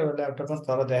देखाइरहेछ, एउटा ल्यापटपमा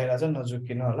तल देखाइरहेछ,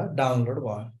 नझुक्किनु होला, डाउनलोड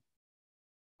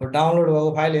भयो। डाउनलोड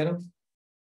भएको फाइल हेरौँ,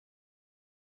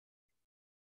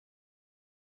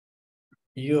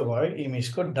 यो भयो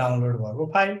इमेजको डाउनलोड भएको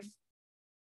फाइल।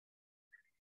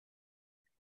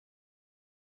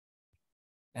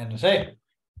 हेर्नुस् है,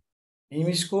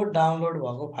 इमेजको डाउनलोड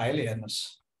भएको फाइल हेर्नुस्।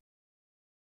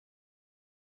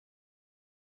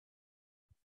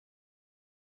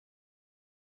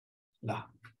 ल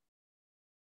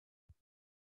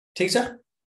ठीक छ,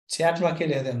 च्याटमा के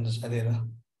लेख्दै हुनुहुन्छ साथीहरु?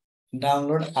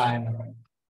 डाउनलोड आएन।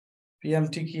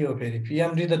 पीएमटी के हो फेरि?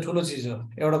 पीएमटी त ठुलो चिज हो,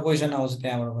 एउटा क्वेसन आउँछ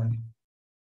त्यहाँबाट पनि।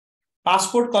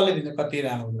 पासपोर्ट कसले दिन्छ? कति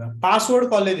राम्रो कुरा। पासवर्ड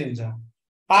कसले दिन्छ?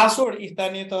 पासवर्ड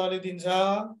स्थानीय तहले दिन्छ।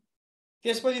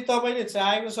 त्यसपछि तपाईले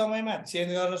चाहेको समयमा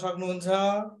चेन्ज गर्न सक्नुहुन्छ।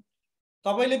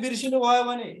 तपाईले बिर्सिनु भयो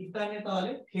भने स्थानीय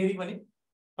तहले फेरि पनि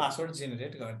पासवर्ड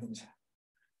जेनेरेट गरिदिन्छ है।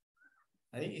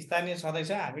 स्थानीय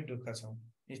छँदैछ, हामी ढुक्क छौं।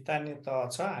 स्थानीय तह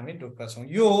छ, हामी ढुक्क छौं।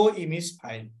 यो हो इमेज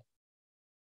फाइल।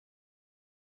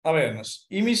 अब हेर्नुस्,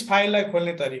 इमेज फाइललाई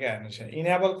खोल्ने तरिका हेर्नुस्।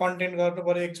 इनेबल कन्टेन्ट गर्नु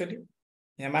पर्यो एकचोटी।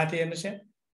 यहाँ माथि हेर्नुस्, यहाँ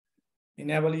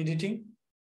इनेबल एडिटिङ,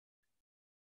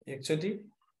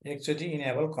 एकचोटी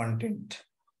इनेबल कन्टेन्ट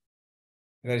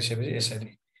गरिसकेपछि यसरी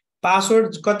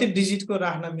पासवर्ड कति डिजिटको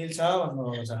राख्न मिल्छ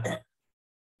भन्नुभएको छ।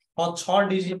 6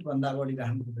 डिजिट भन्दा बढी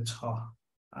राख्नु पर्यो। 6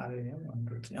 अरे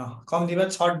कम्तीमा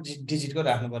 6 डिजिटको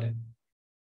राख्नु पर्यो।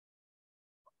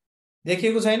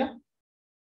 देखिएको छैन?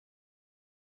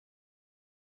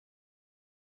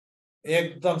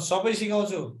 एकदम सबै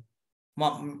सिकाउँछु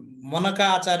मनका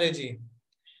आचार्यजी।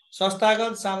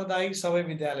 संस्थागत सामुदायिक सबै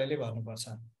विद्यालयले भन्नुपर्छ।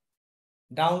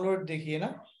 डाउनलोड देखिएन?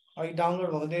 अघि डाउनलोड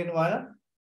भएको देख्नु भएन?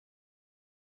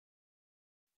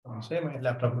 मैले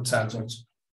ल्यापटपको चार्ज गर्छु।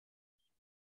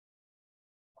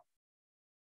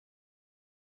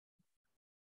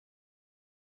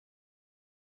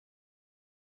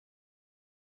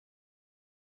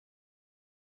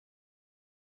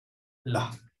 ल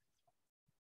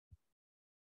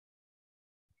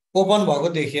ओपन भएको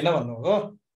देखिएन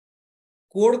भन्नुभएको।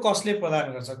 कोड कसले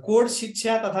प्रदान गर्छ? कोड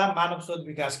शिक्षा तथा मानव स्रोत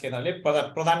विकास केन्द्रले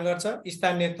प्रदान गर्छ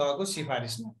स्थानीय तहको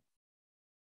सिफारिसमा।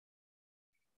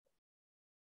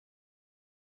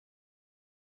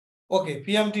 ओके,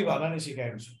 पीएमटी भन्न नि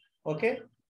सिकाएको छु। ओके,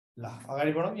 ल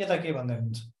अगाडि बढौँ। यता के भन्दै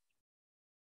हुनुहुन्छ?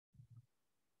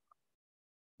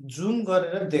 जुम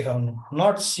गरेर देखाउनु,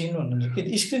 नट सिन भन्नुहुन्छ।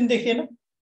 के स्क्रिन देखिएन?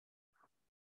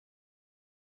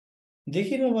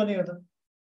 देखिनु पर्ने हो त।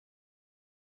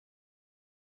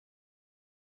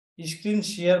 स्क्रिन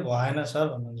शेयर भएन सर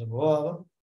भन्नुहुन्छ। भयो, अब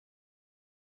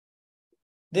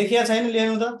देखिया छैन?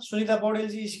 लेख्नु त। सुनिता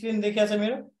पौडेलजी स्क्रिन देखिया छ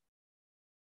मेरो?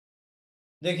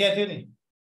 देखिया थियो नि।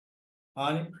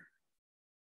 अनि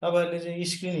तपाईहरुले चाहिँ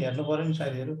स्क्रिन हेर्नु पर्यो नि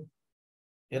साथीहरु।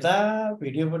 यता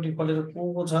भिडियोपट्टि खोलेर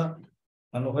को छ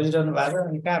भन्नु खोजिरहनु भएको छ,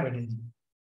 अनि कहाँ भेटिन्छ?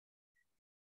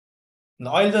 ल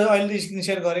अहिले त स्क्रिन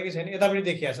शेयर गरेकै छैन। यतापट्टि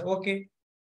देखिया छ। ओके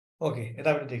ओके,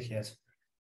 यतापट्टि देखिया छ।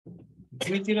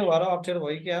 दुईतिर भएर अप्ठ्यारो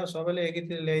भयो कि अब सबैले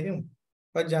एकैतिर ल्याइदिउँ।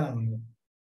 कतिजना हुनुहुन्छ?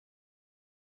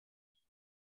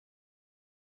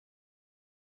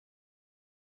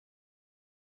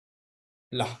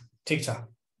 ल ठीक छ।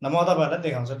 म तपाईहरुलाई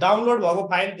देखाउँछु। डाउनलोड भएको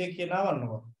फाइल देखिएन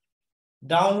भन्नुभयो।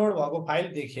 डाउनलोड भएको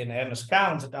फाइल देखिएन। हेर्नुस् कहाँ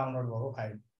हुन्छ डाउनलोड भएको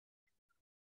फाइल?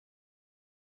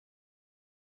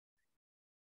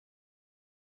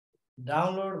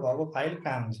 डाउनलोड भएको फाइल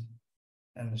कहाँ हुन्छ?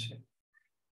 हेर्नुस्,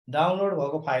 डाउनलोड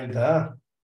भएको फाइल त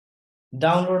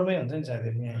डाउनलोडमै हुन्छ नि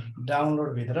साथीहरु। यहाँ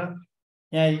डाउनलोड भित्र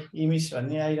यहाँ इमेज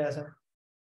भन्ने आइरहेछ।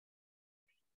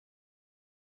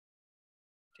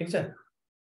 ठीक छ,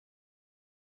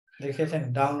 देखिया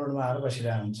छैन? डाउनलोडमा आएर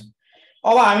बसिरहेको हुन्छ।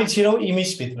 अब हामी छिरौँ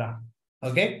इमेज भित्र।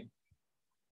 ओके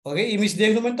ओके, इमेज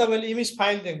देख्नु पनि तपाईले इमेज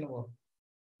फाइल देख्नुभयो।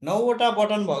 9 वटा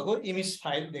बटन भएको इमेज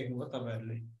फाइल देख्नुभयो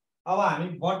तपाईहरुले। अब हामी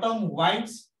बटम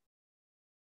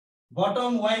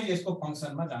वाइज यसको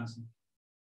फंक्सनमा जान्छौँ।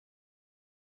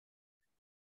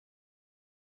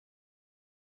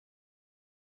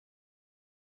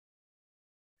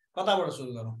 कताबाट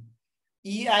सुरु गरौँ?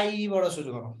 EIE बाट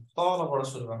सुरु गरौँ। तलबाट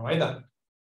सुरु गरौँ है त।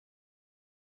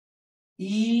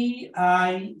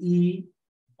 EIE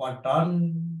button.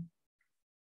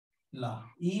 ल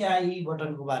EIE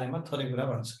बटनको बारेमा थोरै कुरा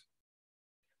भन्छु।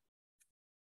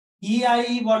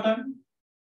 EIE बटन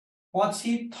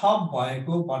पछि थप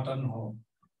भएको बटन हो।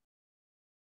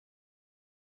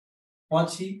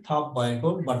 पछि थप भएको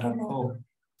बटन हो।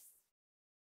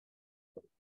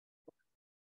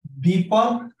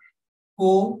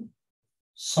 विपदको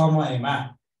समयमा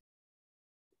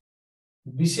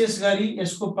विशेष गरी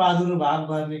यसको प्रादुर्भाव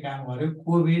गर्ने काम गर्यो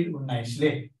कोभिड-19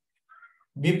 ले।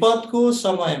 विपदको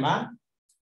समयमा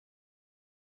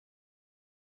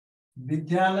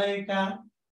विद्यालयका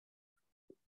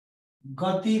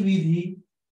गतिविधि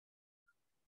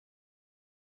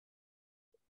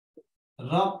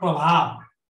र प्रभाव,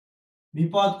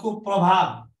 विपदको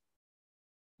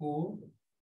प्रभावको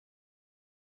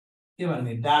के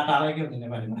भन्ने डाटालाई के भन्छ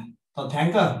नेपालीमा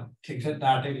तथ्याङ्क, ठीक छ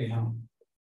डाटै लेखौँ।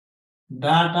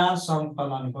 डाटा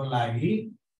सङ्कलनको लागि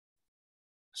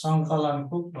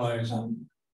सङ्कलनको प्रयोजन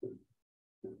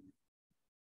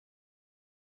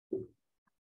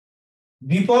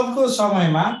विपदको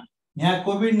समयमा यहाँ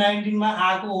कोभिड-19 मा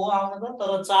आएको हो आउन त,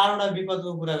 तर 4 वटा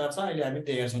विपदको कुरा गर्छ अहिले हामी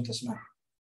देखेका छौँ त्यसमा।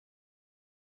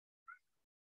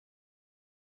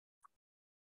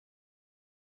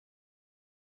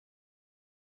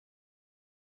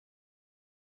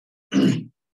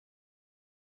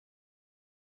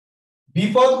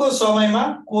 विपदको समयमा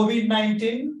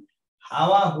कोभिड-19,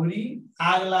 हावाहुरी,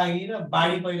 आगलागी र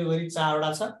बाढी पहिरो गरी 4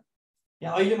 वटा छ।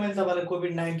 यहाँ अहिले मैले तपाईलाई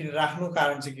कोभिड-19 राख्नु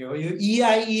कारण चाहिँ के हो, यो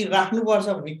EIE राख्नुपर्छ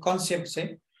भन्ने कन्सेप्ट चाहिँ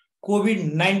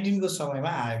कोभिड-19 को समयमा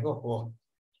आएको हो।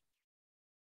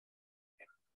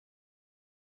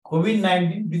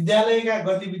 कोभिड-19 विद्यालयका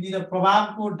गतिविधि र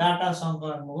प्रभावको डाटा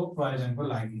सङ्कलनको प्रयोजनको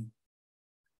लागि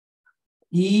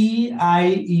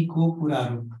EIE को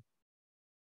कुराहरू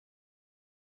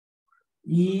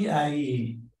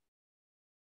EIE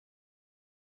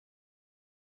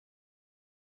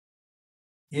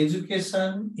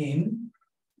Education in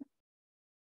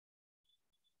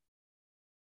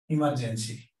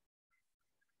Emergency,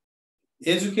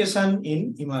 Education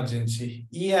in Emergency,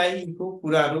 EIE को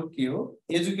कुराहरू के हो,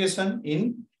 Education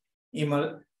in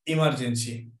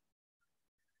Emergency।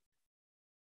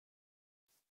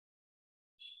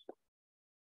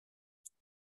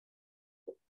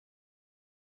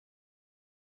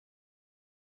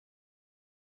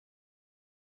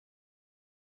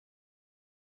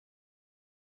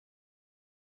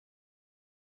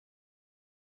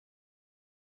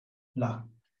 ल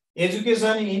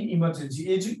एजुकेसन इन इमर्जेन्सी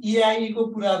EIE को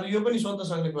कुराहरू यो पनि सोध्न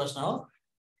सक्ने प्रश्न हो।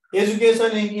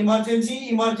 Education in emergency,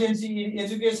 emergency in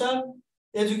education,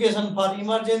 education for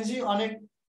emergency, अनेक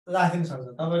राखिन सक्छ।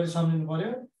 तपाईले सम्झिनु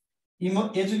पर्यो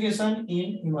एजुकेसन इन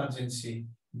इमर्जेन्सी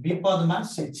विपदमा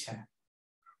शिक्षा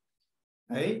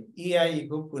है। EIE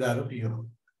को कुराहरू यो हो।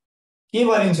 के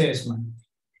भनिन्छ यसमा,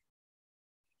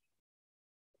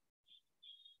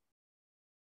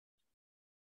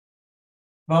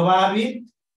 प्रभावित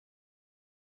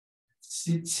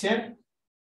शिक्षक,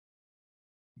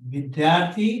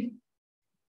 विद्यार्थी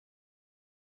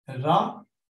र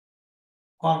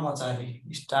कर्मचारी,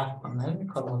 स्टाफ भन्दा नि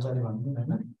कर्मचारी भन्नु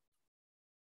हैन,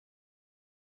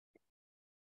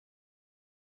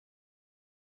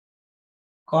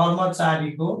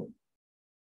 कर्मचारीको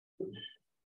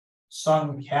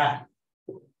संख्या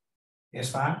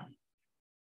यसमा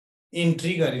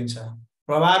इन्ट्री गरिन्छ।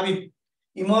 प्रभावित,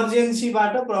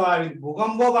 इमर्जेन्सीबाट प्रभावित,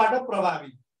 भूकम्पबाट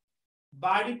प्रभावित,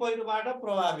 बाढी पहिरोबाट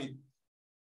प्रभावित,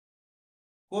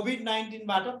 कोभिड-19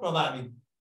 बाट प्रभावित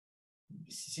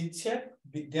शिक्षक,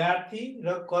 विद्यार्थी र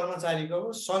कर्मचारीको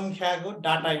संख्याको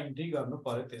डाटा इन्ट्री गर्नु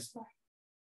पर्यो त्यसमा।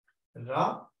 र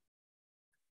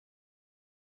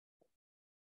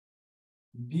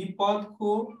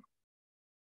विपदको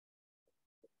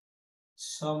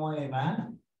समयमा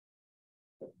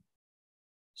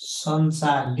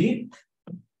सञ्चालित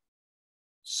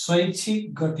शैक्षिक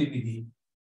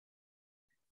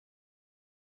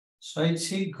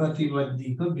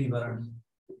गतिविधिको विवरण।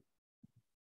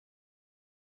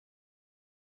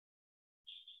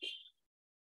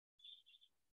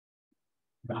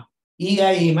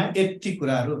 EIE मा यति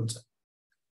कुराहरू हुन्छ।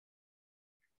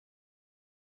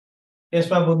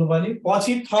 यसमा बुझ्नुपर्ने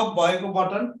पछि थप भएको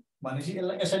बटन भनेपछि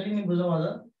यसलाई यसरी नै बुझौँ। अझ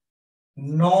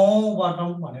 9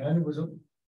 बटन भनेर नि बुझौँ।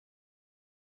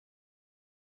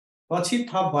 पछि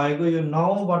थप भएको यो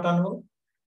 9 बटन हो।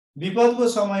 विपदको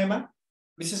समयमा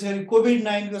विशेष गरी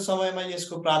कोभिड-19 को समयमा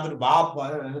यसको प्रादुर्भाव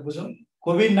भयो भनेर बुझौँ।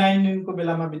 कोभिड-19 को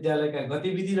बेलामा विद्यालयका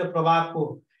गतिविधि र प्रभावको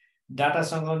डाटा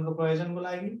सङ्कलनको प्रयोजनको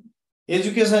लागि,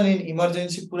 एजुकेसन इन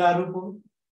इमर्जेन्सी कुराहरूको,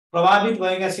 प्रभावित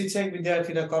भएका शिक्षक,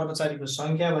 विद्यार्थी र कर्मचारीको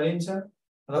संख्या भनिन्छ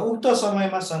र उक्त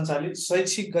समयमा सञ्चालित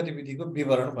शैक्षिक गतिविधिको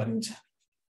विवरण भनिन्छ।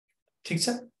 ठीक छ,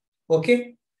 ओके।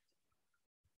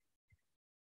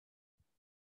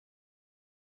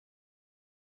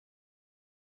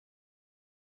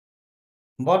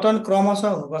 बटन क्रमशः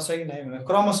हुनुपर्छ कि नै भनेर,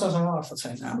 क्रमशःसँग अर्थ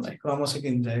छैन हामीलाई। क्रमशः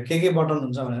किन चाहियो, के बटन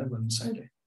हुन्छ भनेर भन्नु छ अहिले।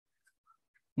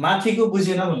 माथिको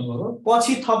बुझेन भन्नुभयो,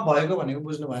 पछि थप भएको भनेको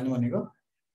बुझ्नु भएन भनेको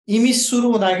इमिस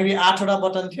सुरु हुँदाखेरि 8 वटा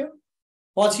बटन थियो,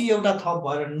 पछि एउटा थप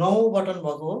भएर 9 बटन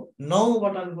भएको हो। 9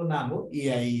 बटनको नाम हो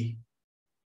EIE।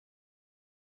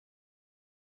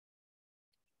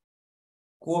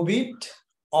 कोभिड,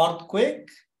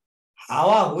 अर्थक्वेक,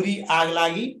 हावाहुरी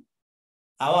आगलागी,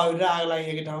 हावाहुरी र आगलागी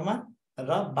एकै ठाउँमा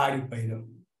र बाढी पहिरो,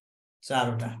 4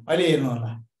 वटा। अहिले हेर्नु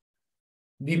होला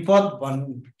विपद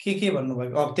के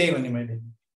भन्नुभएको, अब त्यही भने मैले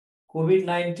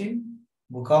कोभिड-19,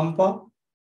 भूकम्प,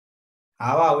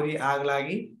 हावाहुरी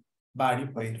आगलागी, बाढी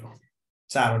पहिरो,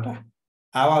 4 वटा।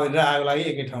 हावाहुरी र आगलागी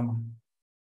एकै ठाउँमा।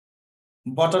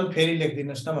 बटन फेरि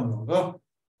लेखिदिनुहोस् न भन्नुभएको।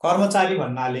 कर्मचारी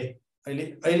भन्नाले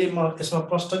अहिले म यसमा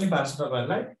प्रश्न नि पार्छु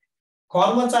तपाईहरुलाई।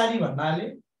 कर्मचारी भन्नाले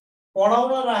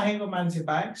पढाउन राखेको मान्छे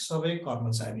बाहेक सबै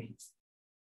कर्मचारी।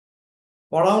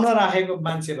 पढाउन राखेको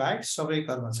मान्छे बाहेक सबै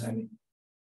कर्मचारी।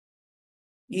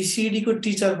 ECD को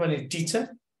टिचर पनि टिचर,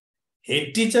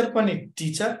 हेड टिचर पनि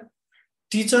टिचर,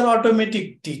 टिचर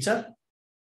अटोमेटिक टिचर,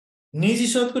 निजी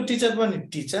स्रोतको टिचर पनि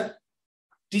टिचर,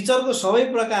 टिचरको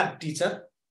सबै प्रकार टिचर,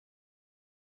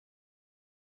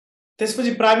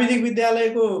 त्यसपछि प्राविधिक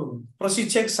विद्यालयको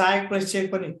प्रशिक्षक सहायक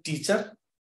प्रशिक्षक पनि टिचर,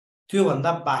 त्यो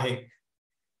भन्दा बाहेक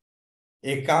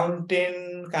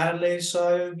एकाउन्टेन्ट, कार्यालय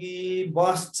सहयोगी,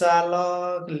 बस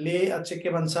चालक, के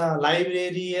भन्छ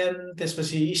लाइब्रेरियन,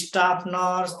 त्यसपछि स्टाफ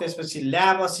नर्स, त्यसपछि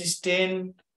ल्याब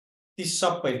असिस्टेन्ट, ती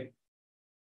सबै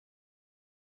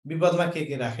विपदमा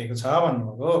के राखेको छ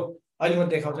भन्नुभएको। अहिले म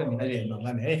देखाउँछु नि, अहिले हेर्नु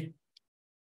होला नि है।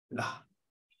 ल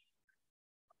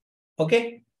ओके,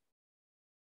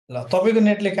 ल तपाईको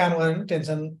नेटले काम गरेन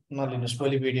टेन्सन नलिनुस्,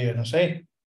 भोलि भिडियो हेर्नुस् है।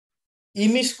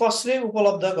 इमिस कसले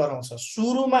उपलब्ध गराउँछ?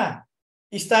 सुरुमा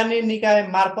स्थानीय निकाय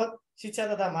मार्फत शिक्षा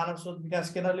तथा मानव स्रोत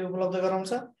विकास केन्द्रले उपलब्ध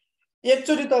गराउँछ।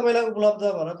 एकचोटि तपाईलाई उपलब्ध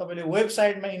भएर तपाईले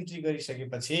वेबसाइटमा इन्ट्री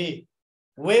गरिसकेपछि,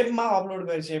 वेबमा अपलोड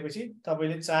गरिसकेपछि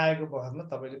तपाईले चाहेको बखतमा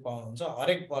तपाईले पाउनुहुन्छ।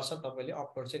 हरेक वर्ष तपाईले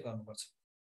अपलोड चाहिँ गर्नुपर्छ।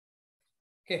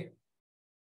 ओके,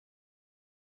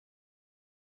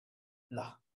 ल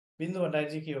बिन्दु भण्डारी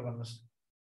चाहिँ के हो भन्नुस्?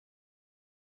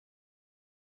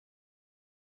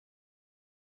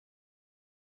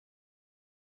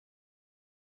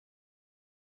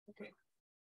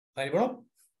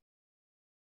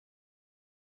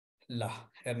 ल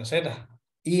हेर्नुस् है त,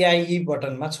 EIE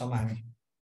बटनमा छौं हामी।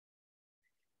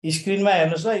 स्क्रिनमा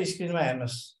हेर्नुस् ल, स्क्रिनमा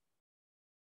हेर्नुस्।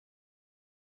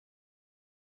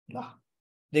 ल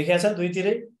देखिया छ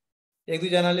दुईतिरै? एक दुई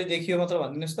जनाले देखियो मात्र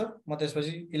भनिदिनुस् त, म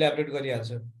त्यसपछि इलाबोरेट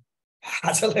गरिहाल्छु।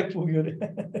 आजलाई पुग्यो रे।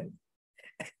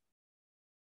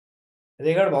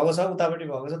 रेकर्ड भएको छ, उतापट्टि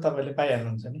भएको छ, तपाईले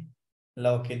पाइहाल्नुहुन्छ नि। ल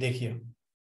ओके,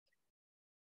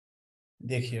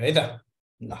 देखियो है त।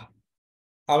 ल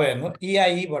अब हेर्नु,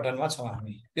 EIE बटनमा छौं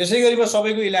हामी। त्यसैगरी म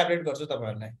सबैको इलाबोरेट गर्छु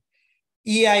तपाईहरुलाई।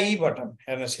 EIE बटन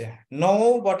हेर्नुस्, यहाँ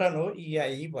 9औं बटन हो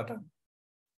EIE बटन।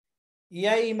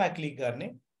 EIE मा क्लिक गर्ने,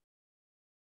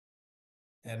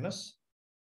 हेर्नुस्।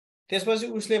 त्यसपछि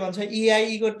उसले भन्छ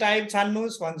EIE को टाइप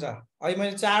छान्नुस् भन्छ। अहिले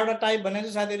मैले 4 वटा टाइप भनेको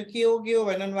छु, साथीहरु के हो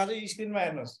भनिरहनु भएको छ, स्क्रिनमा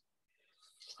हेर्नुस्।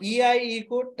 EIE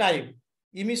को टाइप,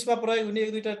 इमिसमा प्रयोग हुने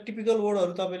एक दुईटा टिपिकल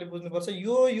वर्डहरु तपाईले बुझ्नुपर्छ।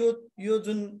 यो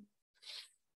जुन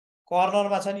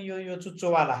कर्नरमा छ नि, यो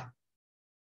चुच्चोवाला,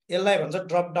 यसलाई भन्छ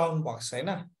ड्रप डाउन बक्स हैन।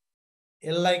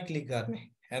 यसलाई क्लिक गर्ने,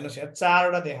 हेर्नुस् यहाँ 4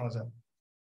 वटा देखाउँछ।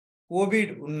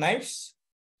 कोभिड-19,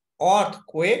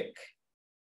 अर्थक्वेक,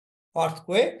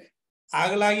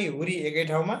 आगलागी हुरी एकै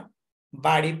ठाउँमा,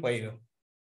 बाढी पहिरो।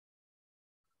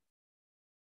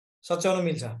 सच्याउन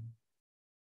मिल्छ?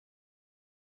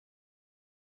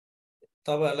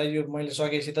 तपाईहरुलाई यो मैले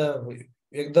सकेपछि त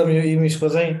एकदम यो इमिसको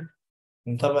चाहिँ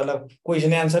तपाईहरुलाई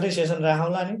क्वेशन एन्सरै सेसन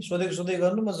राखौँला नि, सोधै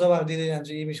गर्नु, म जवाफ दिँदै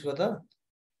जान्छु इमिसको त।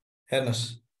 हेर्नुस्,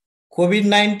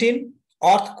 COVID-19,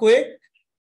 earthquake,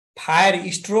 fire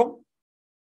stroke,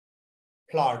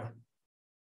 flood.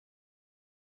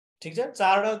 ठीक छ,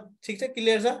 4 वटा ठीक छ,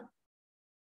 क्लियर छ?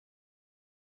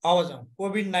 अब जाउँ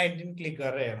कोभिड-19 क्लिक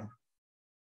गरेर हेरौँ।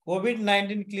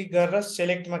 कोभिड-19 क्लिक गरेर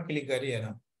सेलेक्टमा क्लिक गरी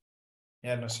हेरौँ।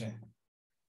 हेर्नुस् यहाँ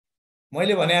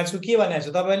मैले भनेको छु, के भनेको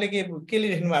छु तपाईहरुले के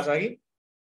लेख्नु भएको छ अघि?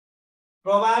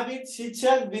 प्रभावित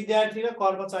शिक्षक, विद्यार्थी र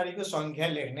कर्मचारीको संख्या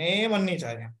लेख्ने भन्ने छ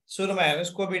यहाँ। सुरुमा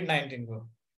हेर्नुस्, कोभिड-19 को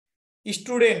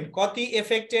स्टुडेन्ट कति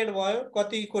एफेक्टेड भयो,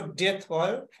 कतिको डेथ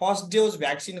भयो, फर्स्ट डोज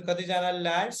भ्याक्सिन कति जनाले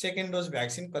लगाए, सेकेन्ड डोज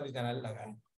भ्याक्सिन कति जनाले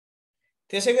लगाए।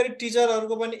 त्यसैगरी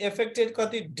टिचरहरुको पनि एफेक्टेड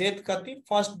कति, डेथ कति,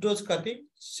 फर्स्ट डोज कति,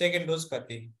 सेकेन्ड डोज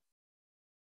कति।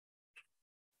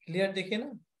 क्लियर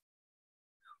देखिएन?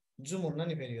 जुम हुन्न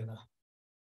नि फेरि यो त,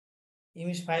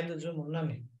 इमेज फाइल त जुम हुन्न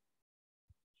नि।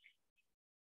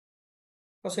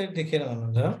 कसरी देखिएन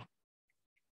भन्नुहुन्छ?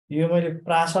 यो मैले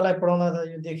प्रासालाई पढाउँदा त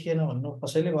यो देखिएन भन्नु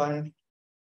कसैले भयो।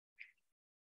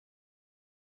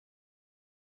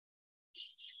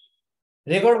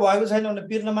 रेकर्ड भएको छैन भने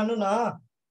पिर नमान्नु न।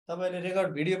 तपाईले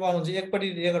रेकर्ड भिडियो पाउनुहुन्छ एकपटि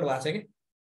रेकर्ड भएको छ कि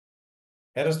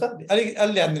हेर्नुस् त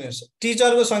अलि ध्यान दिनुहोस्।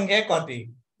 टिचरको संख्या कति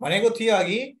भनेको थियो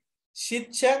अघि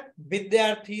शिक्षक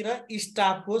विद्यार्थी र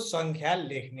स्टाफको संख्या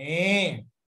लेख्ने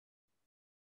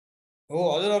हो।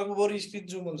 हजुरहरुको बोरु स्पिड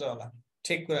जुम हुन्छ होला।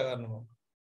 ठिक कुरा गर्नुभयो।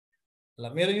 ल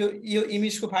मेरो यो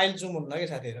इमेजको फाइल जुम हुन्न के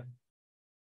साथीहरु।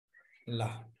 ल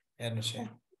हेर्नुस्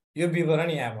यहाँ यो विवरण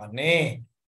यहाँ भन्ने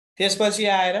त्यसपछि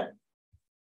आएर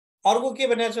अर्को के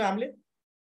भनेको छ हामीले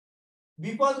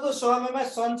विपदको समयमा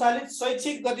सञ्चालित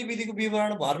शैक्षिक गतिविधिको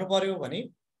विवरण भर्नु पर्यो भने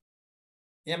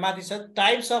यहाँ माथि छ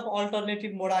टाइप्स अफ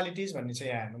अल्टरनेटिभ मोडालिटिज भन्ने छ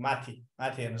यहाँ माथि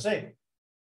हेर्नुस् है।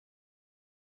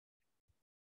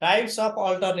 टाइप्स अफ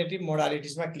अल्टरनेटिभ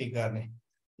मोडालिटिजमा क्लिक गर्ने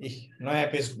नयाँ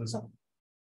पेज खुल्छ।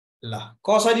 ल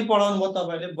कसरी पढाउनु भयो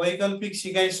तपाईले वैकल्पिक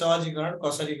सिकाइ सहजीकरण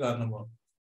कसरी गर्नुभयो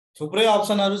थुप्रै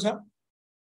अप्सनहरु छ।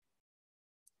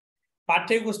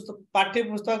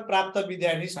 पाठ्यपुस्तक प्राप्त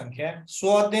विद्यार्थी संख्या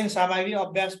स्वअध्ययन सामग्री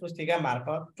अभ्यास पुस्तिका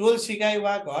मार्फत टोल सिकाइ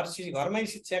वा घरमै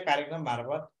शिक्षा कार्यक्रम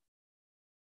मार्फत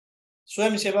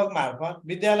स्वयंसेवक मार्फत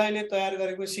विद्यालयले तयार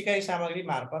गरेको सिकाइ सामग्री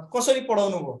मार्फत कसरी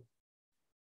पढाउनु भयो।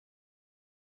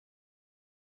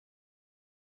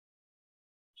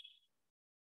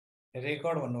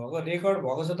 रेकर्ड भन्नुभएको रेकर्ड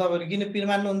भएको छ तपाईहरु किन पिर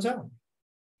मान्नुहुन्छ।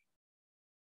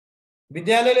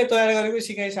 विद्यालयले तयार गरेको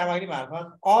सिकाइ सामग्री मार्फत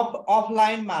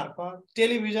अफलाइन मार्फत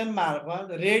टेलिभिजन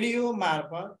मार्फत रेडियो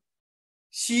मार्फत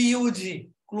CUG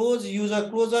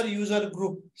closure user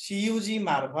group CUG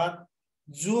मार्फत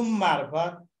जुम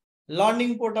मार्फत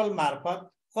लर्निङ पोर्टल मार्फत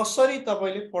कसरी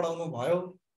तपाईले पढाउनु भयो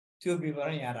त्यो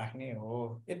विवरण यहाँ राख्ने हो।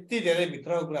 यति धेरै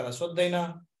भित्रको कुरालाई सोध्दैन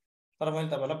तर मैले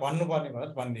तपाईलाई भन्नुपर्ने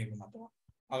भएर भनिदिएको मात्र।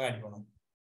 अगाडि बढौं।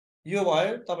 यो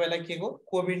भयो तपाईलाई के को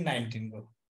कोभिड-19 को।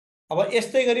 अब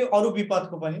यस्तै गरी अरु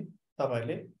विपदको पनि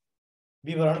तपाईले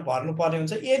विवरण भर्नु पर्ने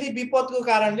हुन्छ यदि विपदको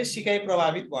कारणले सिकाइ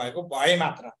प्रभावित भएको भए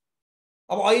मात्र।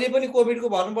 अब अहिले पनि कोभिडको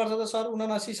भर्नुपर्छ त सर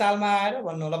 79 सालमा आएर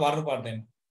भन्नु होला भर्नु पर्दैन।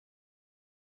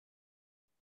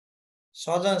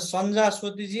 सञ्जा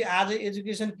सोतीजी आज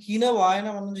एजुकेसन किन भएन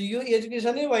भन्नुहुन्छ यो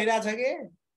एजुकेसनै भइराछ के।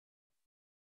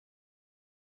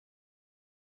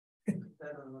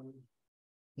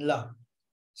 ल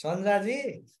सञ्जाजी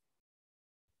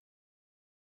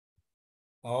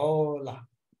हो ल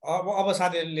अब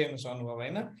साथीहरुले लेख्न सक्नुभयो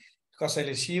हैन।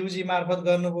 कसैले सीयूजी मार्फत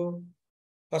गर्नुभयो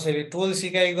कसैले टोल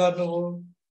सिकाइ गर्नुभयो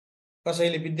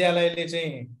कसैले विद्यालयले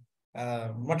चाहिँ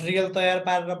मटेरियल तयार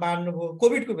पारेर बाँड्नुभयो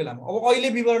कोभिडको बेलामा। अब अहिले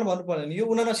विवरण भन्नु पर्दैन यो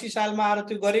 79 सालमा आएर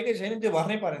त्यो गरेकै छैन त्यो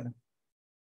भर्नै परेन।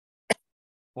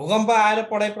 भूकम्प आएर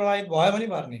पढाइ प्रभावित भयो भने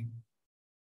भर्ने।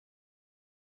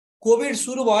 कोभिड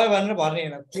सुरु भयो भनेर भर्ने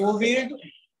हैन। कोभिड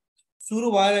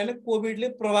सुरु भयो हैन कोभिडले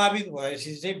प्रभावित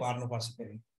भएपछि चाहिँ भर्नुपर्छ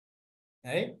फेरि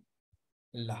है।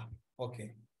 ल ओके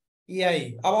ईआई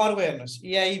अब अर्को हेर्नुस्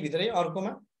ईआई भित्रै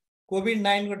अर्कोमा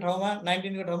कोभिड-19 को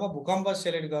ठाउँमा भूकम्प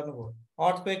सेलेक्ट गर्नुभयो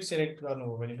अर्थक्वेक सेलेक्ट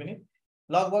गर्नुभयो भने पनि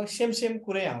लगभग सेम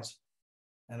कुरै आउँछ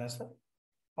हेर्नुस् त।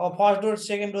 अब फर्स्ट डोज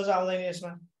सेकेन्ड डोज आउँदैन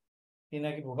यसमा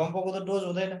किनकि भूकम्पको त डोज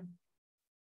हुँदैन।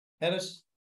 हेर्नुस्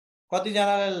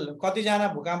कतिजना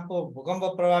भूकम्प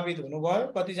प्रभावित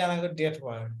हुनुभयो कतिजनाको डेथ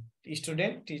भयो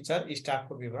स्टुडेन्ट टिचर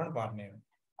स्टाफको विवरण भर्ने हो।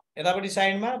 यतापट्टि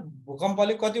साइडमा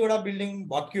भूकम्पले कतिवटा बिल्डिङ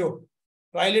भत्क्यो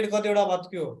टोयलेट कतिवटा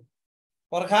भत्क्यो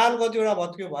पर्खाल कतिवटा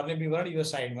भत्क्यो भर्ने विवरण यो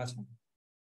साइडमा छ।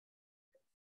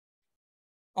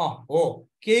 हो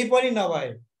केही पनि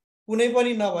नभए कुनै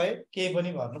पनि नभए केही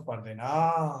पनि भर्नु पर्दैन।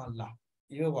 ल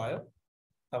यो भयो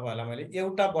तपाईहरुलाई मैले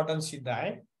एउटा बटन सिधाए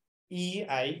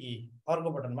EIE अर्को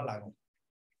बटनमा लागौं।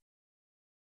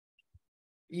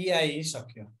 EIE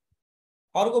सक्यो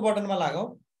अर्को बटनमा लागौं।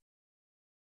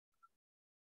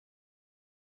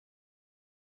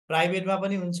 प्राइभेटमा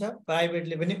पनि हुन्छ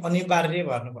प्राइभेटले पनि अनिवार्य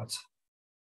भर्नुपर्छ।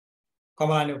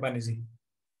 कमला उपानेजी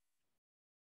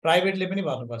प्राइभेटले पनि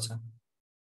भर्नुपर्छ।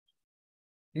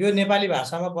 यो नेपाली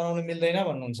भाषामा बनाउन मिल्दैन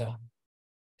भन्नुहुन्छ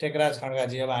टेकराज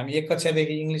खड्काजी। अब हामी एक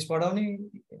कक्षादेखि इंग्लिश पढाउने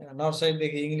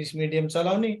नर्सरीदेखि इंग्लिश मिडियम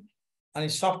चलाउने अनि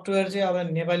सफ्टवेयर चाहिँ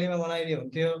अब नेपालीमा बनाइदिए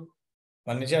हुन्थ्यो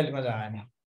भन्ने चाहिँ अलि मजा आएन।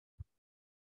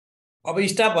 अब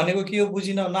स्टाफ भनेको के हो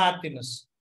बुझिन नआत्तिनुस्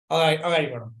अगाडि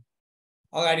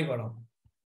बढौं।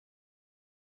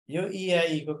 यो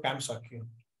EIE को काम सकियो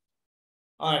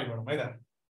अगाडि बढौं है त।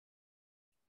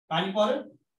 पानी पर्यो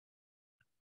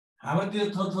हाम्रो त्यो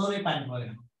थोरै पानी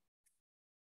पर्यो।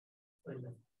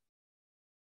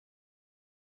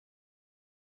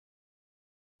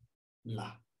 ल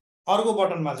अर्को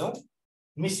बटनमा जाउँ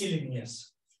मिसिलिनियस।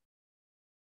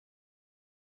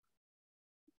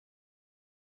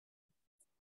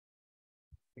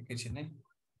 एकैछिन है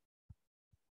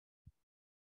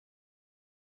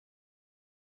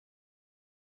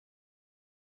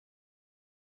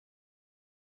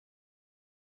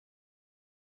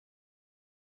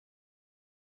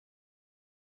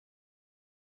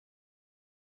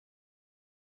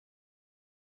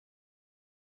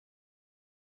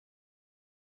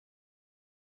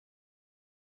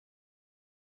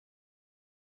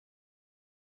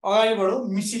अगाडि बढौँ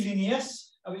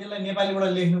मिसिलिनियस अब यसलाई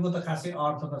नेपालीबाट लेख्नुको त खासै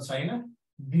अर्थ त छैन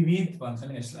विविध भन्छ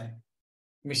नि यसलाई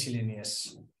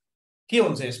मिसिलिनियस के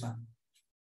हुन्छ यसमा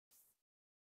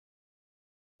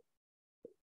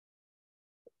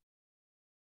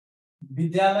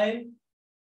विद्यालय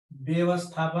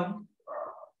व्यवस्थापन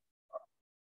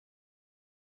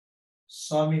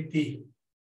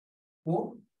समितिको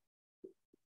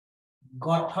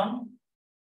गठन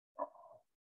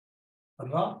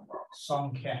र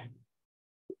संख्या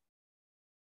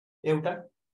एउटा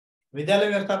विद्यालय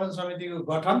व्यवस्थापन समितिको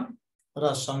गठन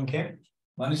र संख्या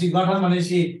भनेपछि गठन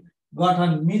भनेपछि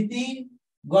गठन मिति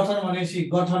गठन भनेपछि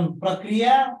गठन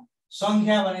प्रक्रिया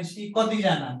संख्या भनेपछि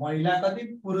कतिजना महिला कति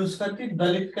पुरुष कति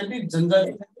दलित कति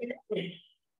जनजाति कति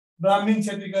ब्राह्मण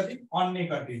क्षेत्री कति अन्य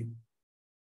कति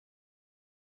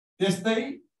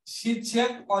त्यस्तै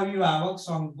शिक्षक अभिभावक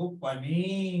संघको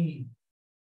पनि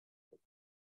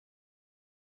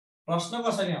प्रश्न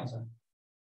कसरी आउँछ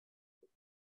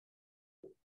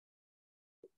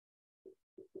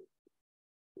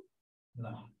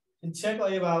ल शिक्षक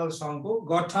अभिभावक संघको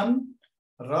गठन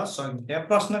र संख्या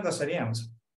प्रश्न कसरी आउँछ